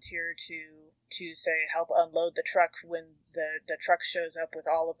you volunteer to say help unload the truck when the truck shows up with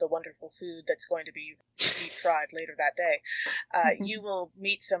all of the wonderful food that's going to be deep fried later that day, you will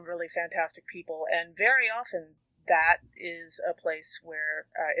meet some really fantastic people, and very often that is a place where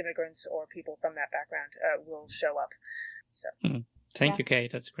immigrants or people from that background will show up. So, Thank you,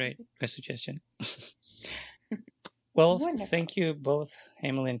 Kate. That's great. Good suggestion. Well, Wonderful. Thank you both,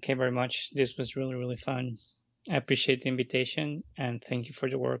 Emily and Kate, very much. This was really, really fun. I appreciate the invitation, and thank you for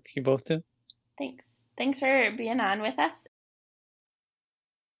the work you both do. Thanks for being on with us.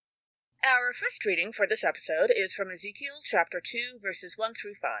 Our first reading for this episode is from Ezekiel chapter 2, verses 1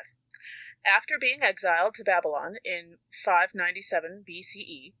 through 5. After being exiled to Babylon in 597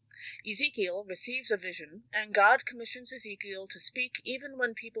 BCE, Ezekiel receives a vision, and God commissions Ezekiel to speak even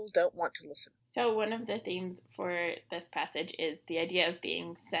when people don't want to listen. So one of the themes for this passage is the idea of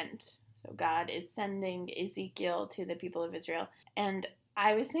being sent. So God is sending Ezekiel to the people of Israel. And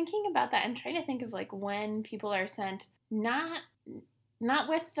I was thinking about that and trying to think of like when people are sent, not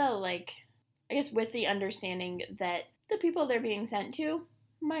with the with the understanding that the people they're being sent to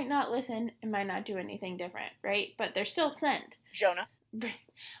might not listen and might not do anything different, right? But they're still sent. Jonah.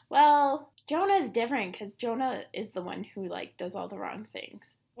 Well, Jonah's different because Jonah is the one who does all the wrong things.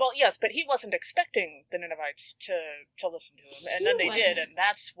 Well, yes, but he wasn't expecting the Ninevites to listen to him, and then they did, and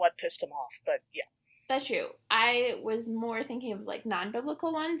that's what pissed him off, but yeah. That's true. I was more thinking of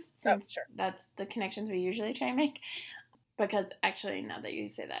non-biblical ones, since that's the connections we usually try and make. Because actually, now that you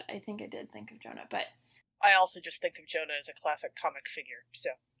say that, I think I did think of Jonah, but I also just think of Jonah as a classic comic figure,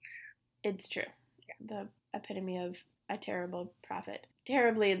 so. It's true. Yeah. The epitome of a terrible prophet.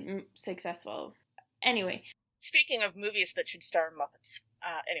 Terribly successful. Anyway. Speaking of movies that should star Muppets.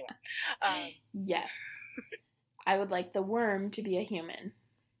 Anyway. Yes. I would like the worm to be a human.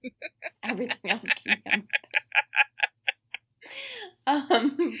 Everything else can be.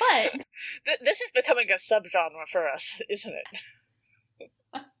 But this is becoming a subgenre for us, isn't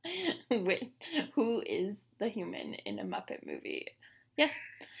it? Who is the human in a Muppet movie? Yes.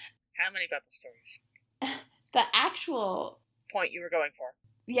 How many Bible stories? The actual Point you were going for.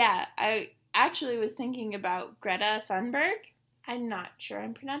 Yeah, I actually was thinking about Greta Thunberg. I'm not sure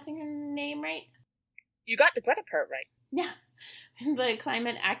I'm pronouncing her name right. You got the Greta part right. Yeah. The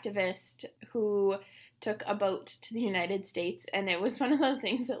climate activist who took a boat to the United States, and it was one of those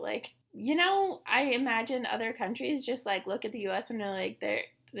things that, like, you know, I imagine other countries just, like, look at the U.S. and they're like,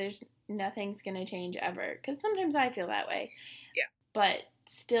 there's nothing's going to change ever. Because sometimes I feel that way. Yeah. But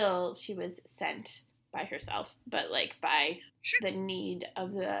still, she was sent by herself, but, like, by the need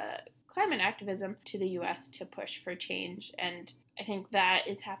of the climate activism to the U.S. to push for change. And I think that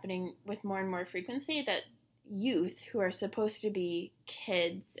is happening with more and more frequency, that youth who are supposed to be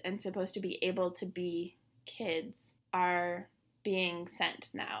kids and supposed to be able to be kids are being sent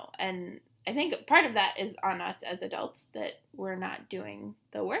now. And I think part of that is on us as adults, that we're not doing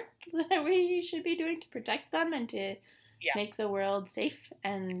the work that we should be doing to protect them and to make the world safe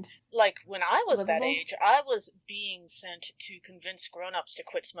and like when I was livable. that age, I was being sent to convince grown-ups to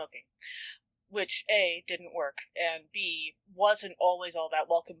quit smoking, which A, didn't work, and B, wasn't always all that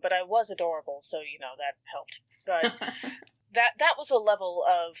welcome, but I was adorable, so, you know, that helped. But that was a level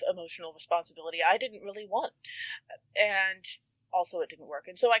of emotional responsibility I didn't really want. And also it didn't work.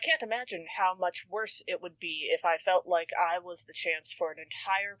 And so I can't imagine how much worse it would be if I felt like I was the chance for an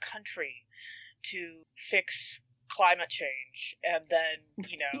entire country to fix climate change, and then,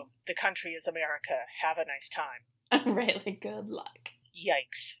 you know, the country is America. Have a nice time. Really good luck.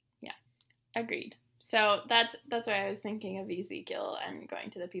 Yikes. Yeah, agreed. So that's why I was thinking of Ezekiel and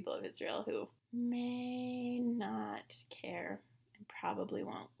going to the people of Israel who may not care and probably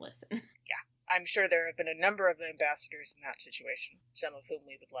won't listen. Yeah, I'm sure there have been a number of ambassadors in that situation, some of whom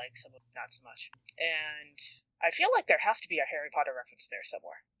we would like, some of not so much. And I feel like there has to be a Harry Potter reference there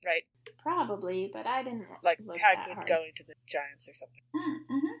somewhere, right? Probably, but I didn't like look Hagrid that hard. going to the Giants or something.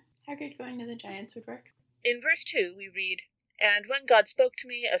 Mm-hmm. Hagrid going to the Giants would work. In verse 2, we read, "And when God spoke to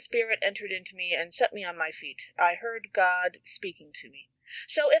me, a spirit entered into me and set me on my feet. I heard God speaking to me."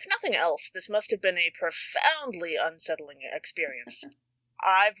 So, if nothing else, this must have been a profoundly unsettling experience.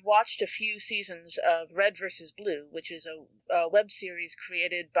 I've watched a few seasons of Red vs. Blue, which is a web series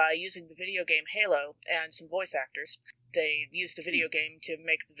created by using the video game Halo and some voice actors. They used the video game to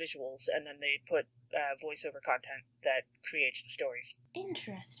make the visuals, and then they put voiceover content that creates the stories.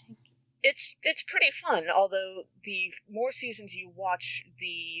 Interesting. It's pretty fun, although the more seasons you watch,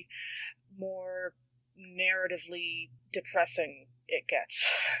 the more narratively depressing it gets.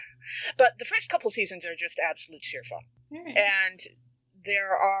 But the first couple seasons are just absolute sheer fun. Right. And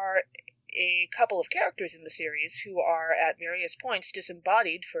there are a couple of characters in the series who are at various points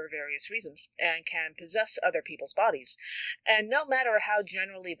disembodied for various reasons and can possess other people's bodies. And no matter how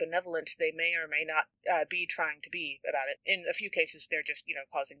generally benevolent they may or may not be trying to be about it, in a few cases they're just, you know,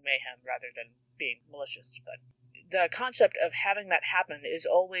 causing mayhem rather than being malicious. But the concept of having that happen is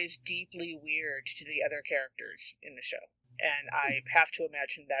always deeply weird to the other characters in the show. And I have to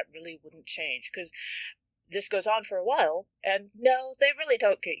imagine that really wouldn't change, because this goes on for a while, and no, they really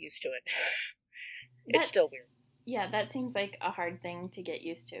don't get used to it. It's still weird. Yeah, that seems like a hard thing to get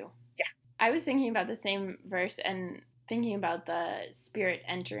used to. Yeah. I was thinking about the same verse and thinking about the spirit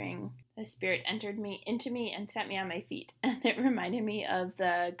entering. The spirit entered me into me and set me on my feet. And it reminded me of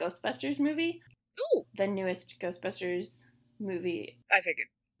the Ghostbusters movie. Ooh! The newest Ghostbusters movie. I figured.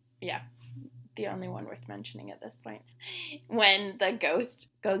 Yeah. The only one worth mentioning at this point. When the ghost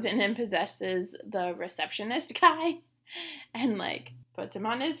goes in and possesses the receptionist guy and, like, puts him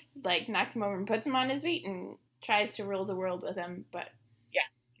on his, like, knocks him over and puts him on his feet and tries to rule the world with him, but... Yeah,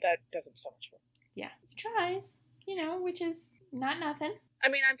 that doesn't so much work. Yeah, he tries, you know, which is not nothing. I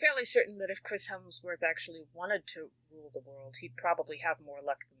mean, I'm fairly certain that if Chris Hemsworth actually wanted to rule the world, he'd probably have more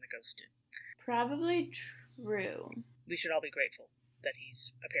luck than the ghost did. Probably true. We should all be grateful that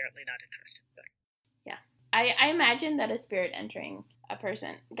he's apparently not interested. But... Yeah. I imagine that a spirit entering a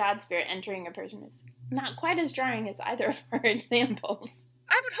person, God's spirit entering a person, is not quite as jarring as either of our examples.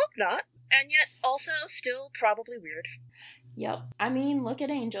 I would hope not. And yet also still probably weird. Yep. I mean, look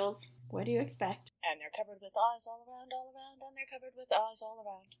at angels. What do you expect? And they're covered with eyes all around, and they're covered with eyes all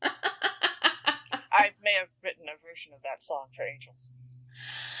around. I may have written a version of that song for angels.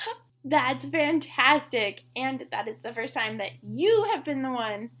 That's fantastic. And that is the first time that you have been the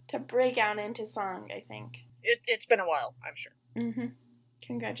one to break out into song, I think. It's been a while, I'm sure. Mm-hmm.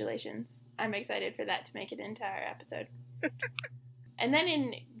 Congratulations. I'm excited for that to make it into our episode. And then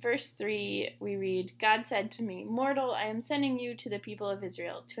in verse 3, we read, "God said to me, 'Mortal, I am sending you to the people of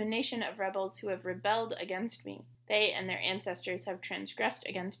Israel, to a nation of rebels who have rebelled against me. They and their ancestors have transgressed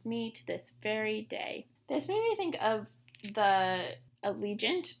against me to this very day.'" This made me think of the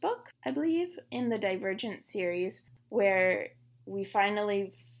Allegiant book, I believe, in the Divergent series, where we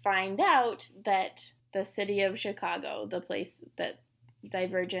finally find out that the city of Chicago, the place that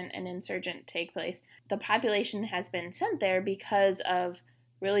Divergent and Insurgent take place, the population has been sent there because of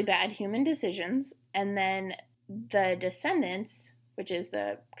really bad human decisions, and then the descendants, which is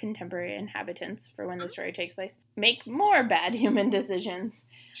the contemporary inhabitants for when the story takes place, make more bad human decisions.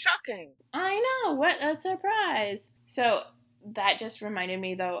 Shocking. I know, what a surprise. So that just reminded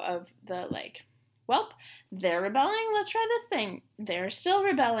me, though, of the, like, welp, they're rebelling, let's try this thing. They're still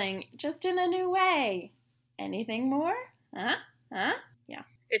rebelling, just in a new way. Anything more? Huh? Yeah.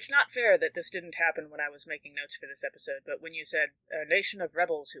 It's not fair that this didn't happen when I was making notes for this episode, but when you said, a nation of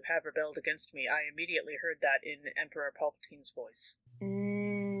rebels who have rebelled against me, I immediately heard that in Emperor Palpatine's voice.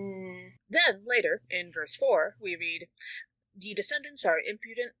 Then, later, in verse 4, we read, the descendants are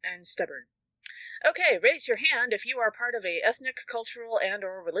impudent and stubborn. Okay, raise your hand if you are part of a ethnic, cultural, and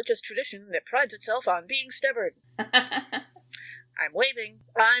or religious tradition that prides itself on being stubborn. I'm waving.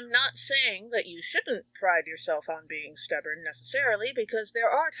 I'm not saying that you shouldn't pride yourself on being stubborn necessarily, because there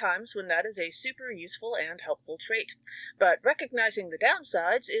are times when that is a super useful and helpful trait. But recognizing the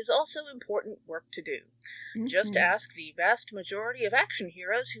downsides is also important work to do. Mm-hmm. Just ask the vast majority of action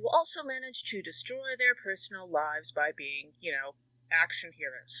heroes who also manage to destroy their personal lives by being, action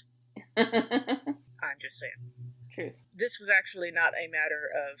heroes. I'm just saying. Truth. This was actually not a matter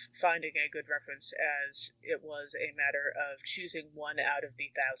of finding a good reference, as it was a matter of choosing one out of the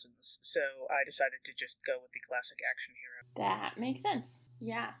thousands. So I decided to just go with the classic action hero. That makes sense.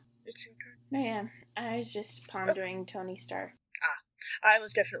 Yeah. It's your turn. No, yeah. I was just pondering Tony Stark. I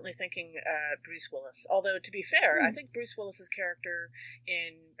was definitely thinking Bruce Willis. Although, to be fair, I think Bruce Willis's character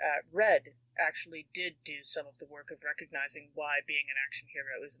in Red actually did do some of the work of recognizing why being an action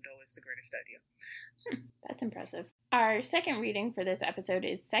hero isn't always the greatest idea. So. That's impressive. Our second reading for this episode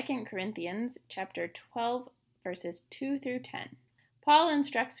is 2 Corinthians chapter 12, verses 2 through 10. Paul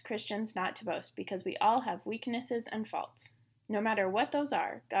instructs Christians not to boast because we all have weaknesses and faults. No matter what those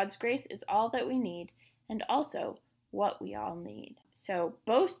are, God's grace is all that we need, and also what we all need. So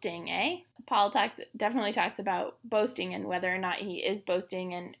boasting, Paul definitely talks about boasting and whether or not he is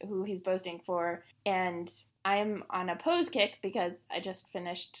boasting and who he's boasting for. And I'm on a pose kick because I just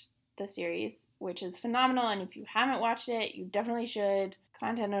finished the series, which is phenomenal. And if you haven't watched it, you definitely should.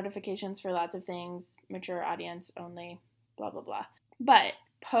 Content notifications for lots of things, mature audience only, blah, blah, blah. But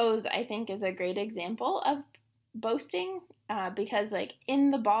Pose, I think, is a great example of boasting because, like,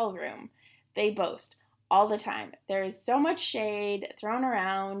 in the ballroom, they boast all the time. There is so much shade thrown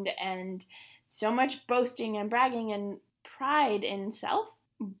around and so much boasting and bragging and pride in self.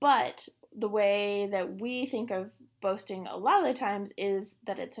 But the way that we think of boasting a lot of the times is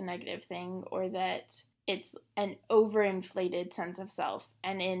that it's a negative thing or that it's an overinflated sense of self.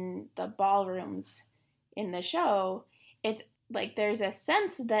 And in the ballrooms in the show, it's like there's a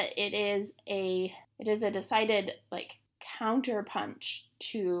sense that it is a decided like counterpunch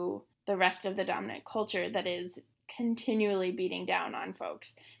to the rest of the dominant culture that is continually beating down on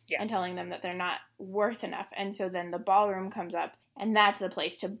folks and telling them that they're not worth enough. And so then the ballroom comes up, and that's the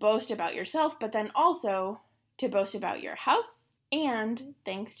place to boast about yourself, but then also to boast about your house. And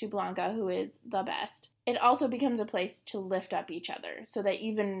thanks to Blanca, who is the best, it also becomes a place to lift up each other so that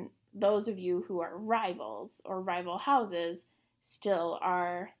even those of you who are rivals or rival houses still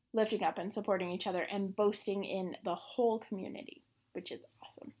are lifting up and supporting each other and boasting in the whole community, which is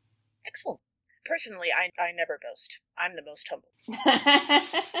awesome. Excellent. Personally, I never boast. I'm the most humble.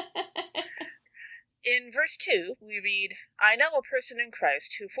 In verse 2, we read, I know a person in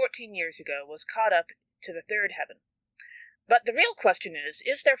Christ who 14 years ago was caught up to the third heaven. But the real question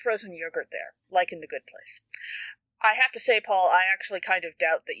is there frozen yogurt there, like in The Good Place? I have to say, Paul, I actually kind of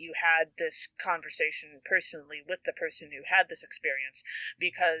doubt that you had this conversation personally with the person who had this experience,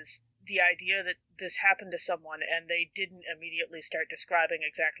 because the idea that this happened to someone and they didn't immediately start describing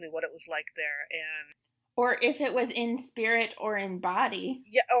exactly what it was like there, and or if it was in spirit or in body.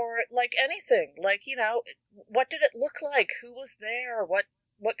 Yeah, or like anything. Like, what did it look like? Who was there?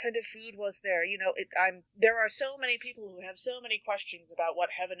 What kind of food was there? There are so many people who have so many questions about what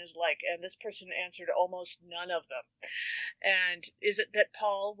heaven is like, and this person answered almost none of them. And is it that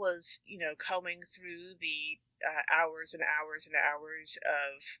Paul was, combing through the hours and hours and hours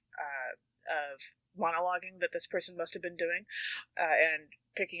of monologuing that this person must have been doing, and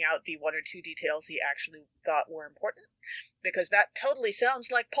picking out the one or two details he actually thought were important? Because that totally sounds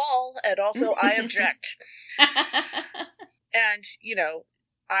like Paul, and also I object. And,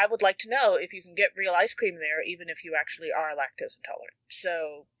 I would like to know if you can get real ice cream there, even if you actually are lactose intolerant.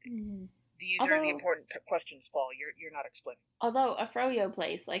 So, These are the important questions, Paul. You're not explaining. Although a froyo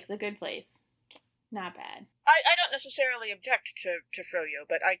place, like the Good Place, not bad. I don't necessarily object to froyo,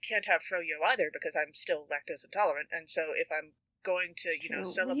 but I can't have froyo either because I'm still lactose intolerant, and so if I'm going to,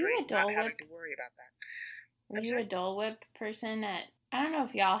 celebrate not having to worry about that. Were you a Dole Whip person I don't know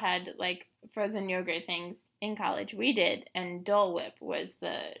if y'all had, like, frozen yogurt things in college. We did, and Dole Whip was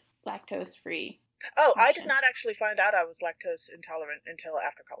the lactose-free Oh, option. I did not actually find out I was lactose intolerant until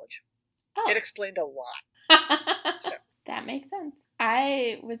after college. Oh. It explained a lot. So. That makes sense.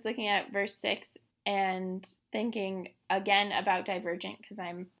 I was looking at verse 6 and thinking again about Divergent because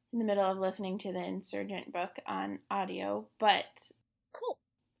I'm in the middle of listening to the Insurgent book on audio, but cool.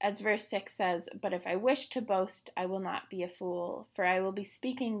 As verse 6 says, "But if I wish to boast, I will not be a fool, for I will be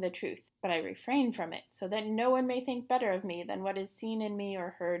speaking the truth, but I refrain from it, so that no one may think better of me than what is seen in me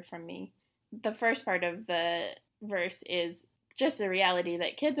or heard from me." The first part of the verse is just the reality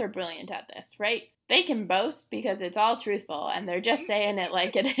that kids are brilliant at this, right? They can boast because it's all truthful, and they're just saying it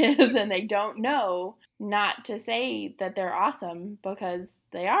like it is, and they don't know not to say that they're awesome because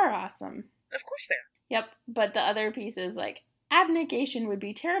they are awesome. Of course they are. Yep, but the other piece is like, abnegation would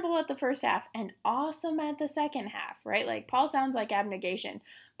be terrible at the first half and awesome at the second half, right? Like, Paul sounds like abnegation,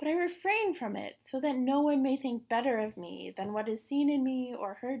 but I refrain from it so that no one may think better of me than what is seen in me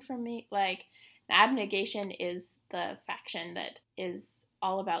or heard from me. Like, abnegation is the faction that is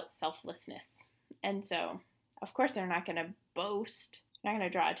all about selflessness. And so, of course, they're not going to boast, they're not going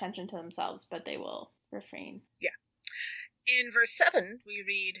to draw attention to themselves, but they will refrain. Yeah. In verse 7, we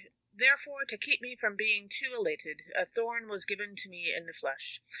read, "Therefore, to keep me from being too elated, a thorn was given to me in the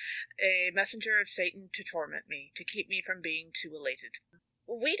flesh, a messenger of Satan to torment me, to keep me from being too elated."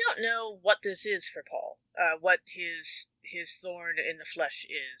 We don't know what this is for Paul, what his thorn in the flesh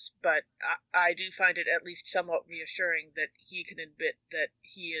is, but I do find it at least somewhat reassuring that he can admit that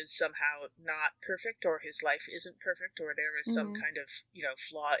he is somehow not perfect, or his life isn't perfect, or there is some kind of,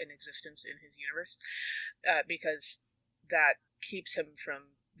 flaw in existence in his universe, because that keeps him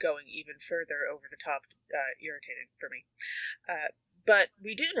from going even further over the top, irritating for me. But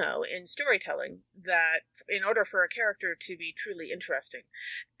we do know in storytelling that in order for a character to be truly interesting,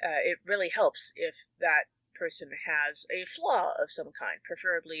 it really helps if that person has a flaw of some kind,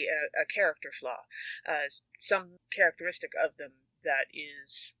 preferably a character flaw, some characteristic of them that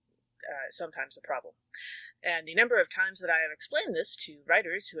is sometimes a problem. And the number of times that I have explained this to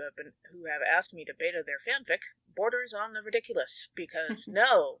writers who have asked me to beta their fanfic borders on the ridiculous, because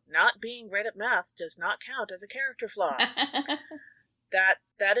no, not being great at math does not count as a character flaw.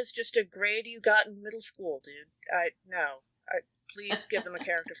 That is just a grade you got in middle school, dude. Please give them a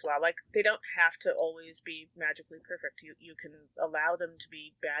character flaw. Like, they don't have to always be magically perfect. You can allow them to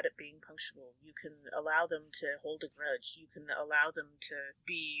be bad at being punctual. You can allow them to hold a grudge. You can allow them to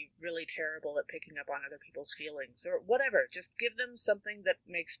be really terrible at picking up on other people's feelings, or whatever. Just give them something that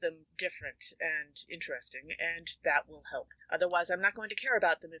makes them different and interesting, and that will help. Otherwise, I'm not going to care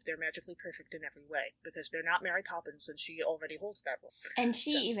about them if they're magically perfect in every way, because they're not Mary Poppins, and she already holds that role. And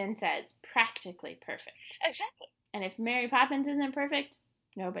she even says practically perfect. Exactly. And if Mary Poppins isn't perfect,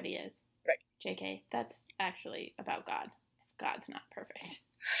 nobody is. Right. JK, that's actually about God. If God's not perfect.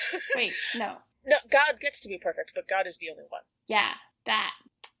 Wait, no. No, God gets to be perfect, but God is the only one. Yeah, that.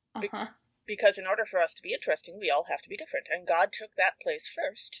 Because in order for us to be interesting, we all have to be different, and God took that place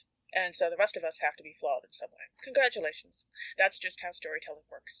first, and so the rest of us have to be flawed in some way. Congratulations. That's just how storytelling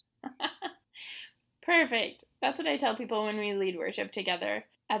works. Perfect. That's what I tell people when we lead worship together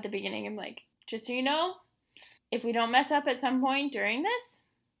at the beginning. I'm like, just so you know, if we don't mess up at some point during this,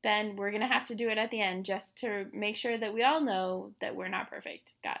 then we're going to have to do it at the end just to make sure that we all know that we're not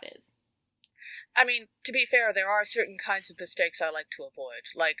perfect. God is. I mean, to be fair, there are certain kinds of mistakes I like to avoid.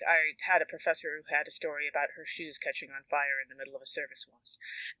 Like, I had a professor who had a story about her shoes catching on fire in the middle of a service once.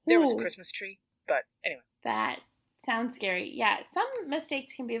 There was a Christmas tree, but anyway. That sounds scary. Yeah, some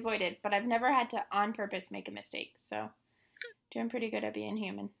mistakes can be avoided, but I've never had to on purpose make a mistake, so doing pretty good at being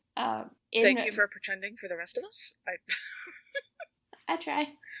human. Thank you for pretending for the rest of us. I try.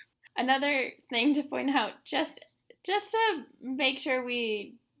 Another thing to point out, just to make sure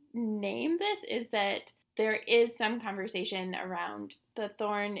we name this, is that there is some conversation around the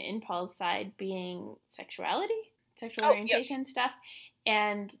thorn in Paul's side being sexual orientation stuff,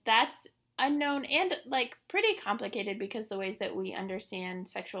 and that's unknown and like pretty complicated because the ways that we understand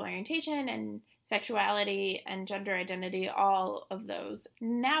sexual orientation and sexuality and gender identity, all of those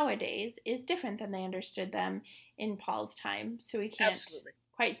nowadays, is different than they understood them in Paul's time. So we can't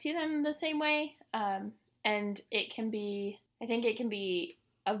quite see them the same way. And I think it can be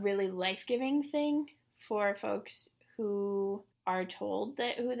a really life-giving thing for folks who are told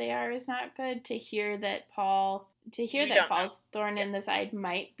that who they are is not good, to hear that Paul's thorn in the side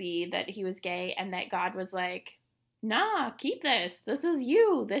might be that he was gay, and that God was like, nah, keep this. This is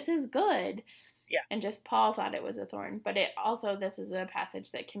you. This is good. Yeah. And just Paul thought it was a thorn. But this is a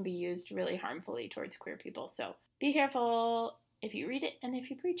passage that can be used really harmfully towards queer people. So be careful if you read it and if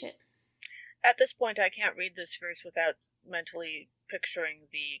you preach it. At this point, I can't read this verse without mentally picturing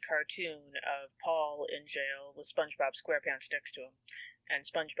the cartoon of Paul in jail with SpongeBob SquarePants next to him. And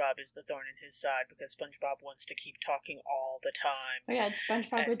SpongeBob is the thorn in his side because SpongeBob wants to keep talking all the time. Oh yeah,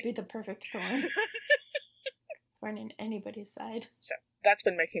 SpongeBob would be the perfect thorn. Thorn in anybody's side. So, that's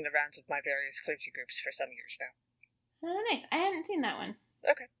been making the rounds of my various clergy groups for some years now. Oh, nice. I haven't seen that one.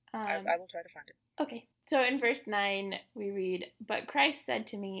 Okay. I will try to find it. Okay. So in verse 9, we read, "But Christ said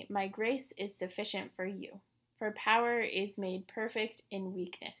to me, my grace is sufficient for you, for power is made perfect in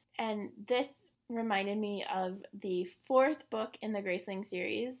weakness." And this reminded me of the 4th book in the Graceling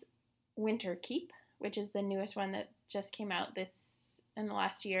series, Winter Keep, which is the newest one that just came out in the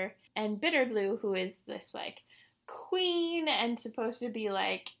last year. And Bitterblue, who is this, like, queen and supposed to be,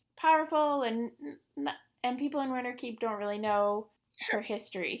 like, powerful, and people in Winter Keep don't really know her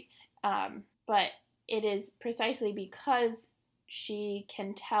history. But it is precisely because she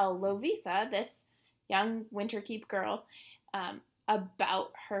can tell Lovisa, this young Winterkeep girl,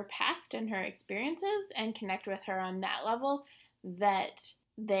 about her past and her experiences and connect with her on that level, that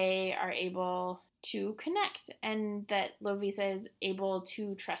they are able to connect, and that Lovisa is able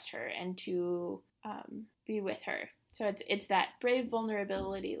to trust her and to be with her. So it's that brave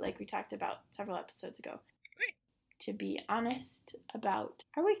vulnerability, like we talked about several episodes ago. Great. To be honest about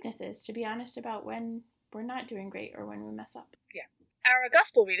our weaknesses, to be honest about when we're not doing great or when we mess up. Yeah. Our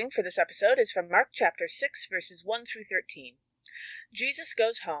gospel reading for this episode is from Mark chapter 6, verses 1 through 13. Jesus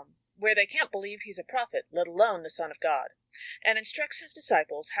goes home, where they can't believe he's a prophet, let alone the Son of God, and instructs his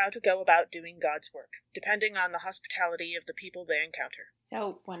disciples how to go about doing God's work, depending on the hospitality of the people they encounter.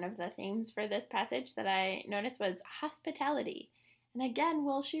 So one of the themes for this passage that I noticed was hospitality. And again,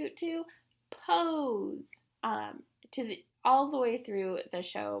 we'll shoot to pose. All the way through the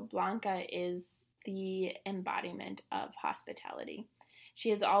show, Blanca is the embodiment of hospitality.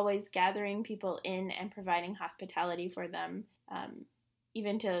 She is always gathering people in and providing hospitality for them,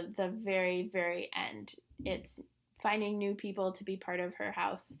 even to the very, very end. It's finding new people to be part of her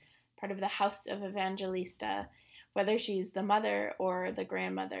house, part of the house of Evangelista, whether she's the mother or the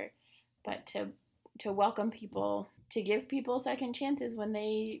grandmother, but to welcome people, to give people second chances when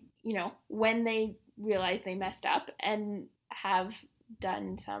they realize they messed up and have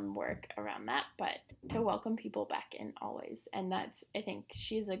done some work around that, but to welcome people back in always. And that's, I think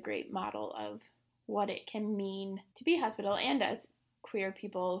she's a great model of what it can mean to be hospitable, and as queer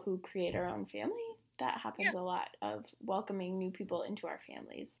people who create our own family, that happens a lot, of welcoming new people into our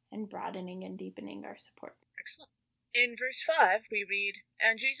families and broadening and deepening our support. Excellent. In verse 5, we read,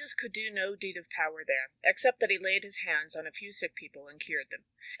 "And Jesus could do no deed of power there, except that he laid his hands on a few sick people and cured them."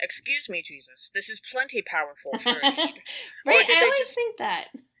 Excuse me, Jesus, this is plenty powerful for a deed. Right, I always think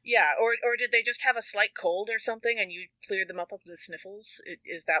that. Yeah, or did they just have a slight cold or something and you cleared them up of the sniffles?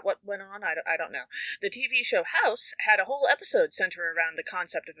 Is that what went on? I don't know. The TV show House had a whole episode centered around the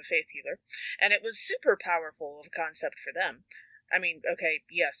concept of a faith healer, and it was super powerful of a concept for them. I mean, okay,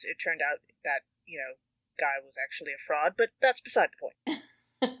 yes, it turned out that, guy was actually a fraud, but that's beside the point.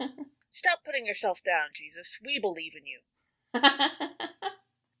 Stop putting yourself down, Jesus. We believe in you.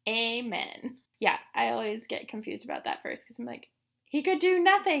 Amen. Yeah, I always get confused about that verse because I'm like, he could do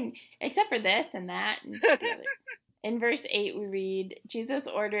nothing except for this and that. And the other. In verse 8, we read, Jesus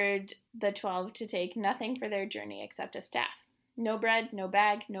ordered the 12 to take nothing for their journey except a staff. No bread, no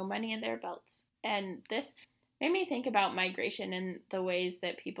bag, no money in their belts. And this made me think about migration and the ways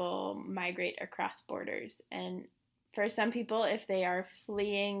that people migrate across borders. And for some people, if they are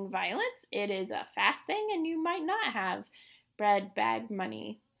fleeing violence, it is a fast thing and you might not have bread, bag,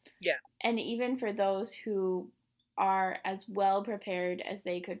 money. Yeah. And even for those who are as well prepared as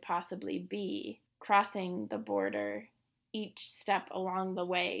they could possibly be, crossing the border, each step along the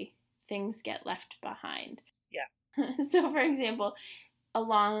way, things get left behind. Yeah. So, for example,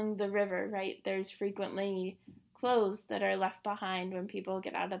 along the river, right, there's frequently clothes that are left behind when people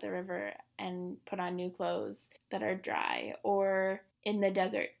get out of the river and put on new clothes that are dry. Or in the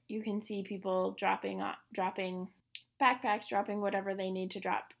desert, you can see people dropping backpacks, dropping whatever they need to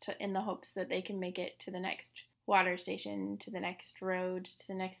drop in the hopes that they can make it to the next water station, to the next road, to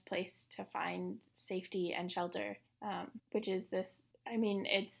the next place to find safety and shelter, which is this,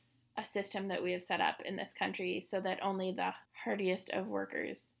 it's a system that we have set up in this country so that only the hardiest of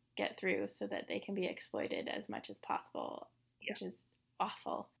workers get through so that they can be exploited as much as possible. which is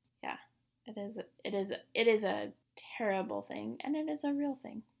awful. Yeah, it is a terrible thing, and it is a real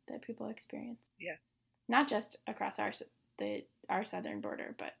thing that people experience. Yeah. Not just across our southern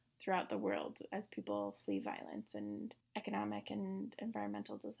border, but throughout the world as people flee violence and economic and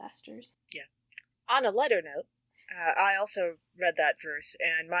environmental disasters. Yeah. On a lighter note, I also read that verse,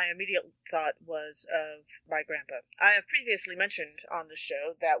 and my immediate thought was of my grandpa. I have previously mentioned on the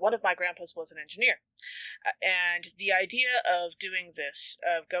show that one of my grandpas was an engineer, and the idea of doing this,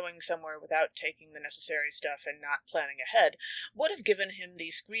 of going somewhere without taking the necessary stuff and not planning ahead, would have given him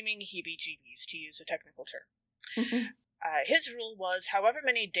the screaming heebie-jeebies, to use a technical term. His rule was however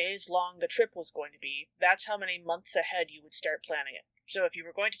many days long the trip was going to be, that's how many months ahead you would start planning it. So if you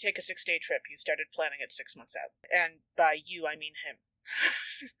were going to take a 6-day trip, you started planning it 6 months out. And by you, I mean him.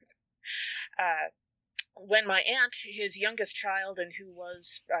 When my aunt, his youngest child, and who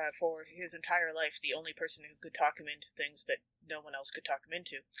was, for his entire life, the only person who could talk him into things that no one else could talk him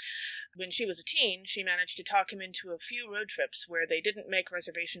into, when she was a teen, she managed to talk him into a few road trips where they didn't make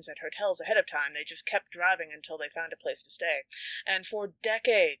reservations at hotels ahead of time. They just kept driving until they found a place to stay. And for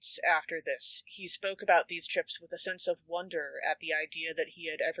decades after this, he spoke about these trips with a sense of wonder at the idea that he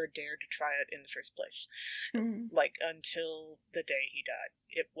had ever dared to try it in the first place. Like, until the day he died.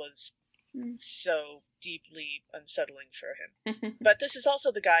 It was so deeply unsettling for him. But this is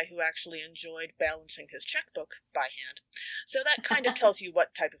also the guy who actually enjoyed balancing his checkbook by hand. So that kind of tells you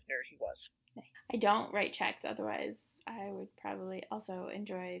what type of nerd he was. I don't write checks, otherwise I would probably also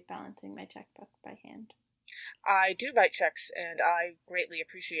enjoy balancing my checkbook by hand. I do write checks, and I greatly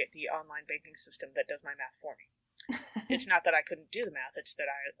appreciate the online banking system that does my math for me. It's not that I couldn't do the math, it's that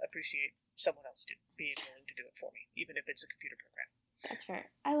I appreciate someone else being willing to do it for me, even if it's a computer program. That's fair.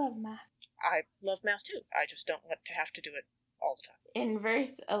 I love math. I love math too. I just don't want to have to do it all the time. In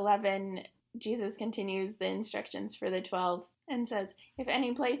verse 11, Jesus continues the instructions for the 12 and says, "If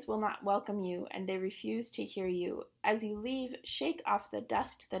any place will not welcome you and they refuse to hear you, as you leave, shake off the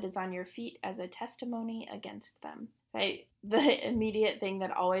dust that is on your feet as a testimony against them." Right? The immediate thing that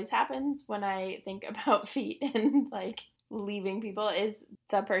always happens when I think about feet and like leaving people is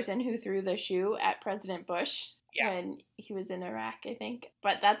the person who threw the shoe at President Bush. Yeah. When he was in Iraq, I think.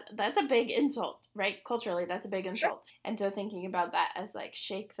 But that's a big insult, right? Culturally, that's a big insult. Sure. And so thinking about that as like,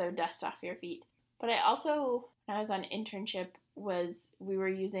 shake the dust off your feet. But I also, when I was on internship, we were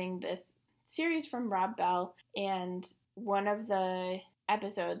using this series from Rob Bell, and one of the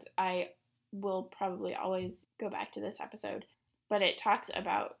episodes, I will probably always go back to this episode, but it talks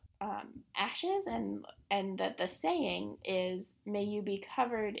about ashes, and that the saying is, "May you be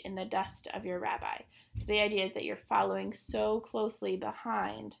covered in the dust of your rabbi." So the idea is that you're following so closely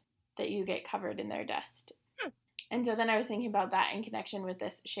behind that you get covered in their dust. And so then I was thinking about that in connection with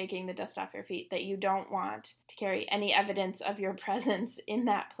this shaking the dust off your feet, that you don't want to carry any evidence of your presence in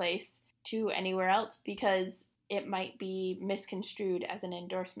that place to anywhere else, because it might be misconstrued as an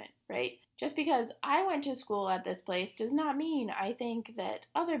endorsement, right? Just because I went to school at this place does not mean I think that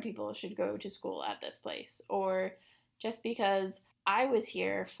other people should go to school at this place. Or just because I was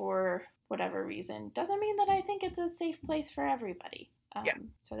here for whatever reason doesn't mean that I think it's a safe place for everybody.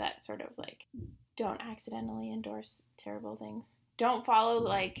 So that sort of like, don't accidentally endorse terrible things. Don't follow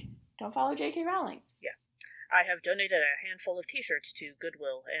J.K. Rowling. Yeah. I have donated a handful of t-shirts to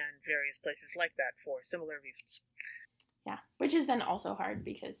Goodwill and various places like that for similar reasons. Yeah, which is then also hard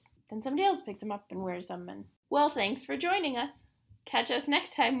because then somebody else picks them up and wears them. And well, thanks for joining us. Catch us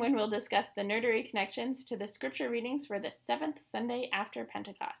next time when we'll discuss the nerdery connections to the scripture readings for the 7th Sunday after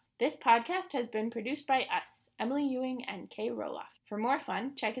Pentecost. This podcast has been produced by us, Emily Ewing and Kay Roloff. For more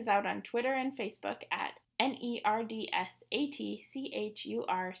fun, check us out on Twitter and Facebook at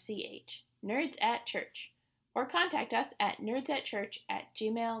NERDSATCHURCH, Nerds at Church, or contact us at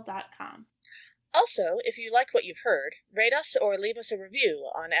nerdsatchurch@gmail.com. Also, if you like what you've heard, rate us or leave us a review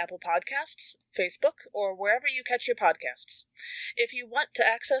on Apple Podcasts, Facebook, or wherever you catch your podcasts. If you want to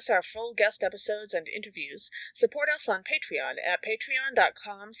access our full guest episodes and interviews, support us on Patreon at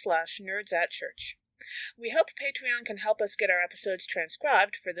patreon.com/nerdsatchurch. We hope Patreon can help us get our episodes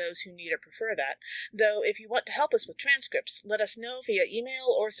transcribed for those who need or prefer that, though if you want to help us with transcripts, let us know via email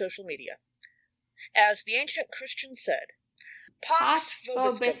or social media. As the ancient Christians said, Pax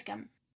vobiscum.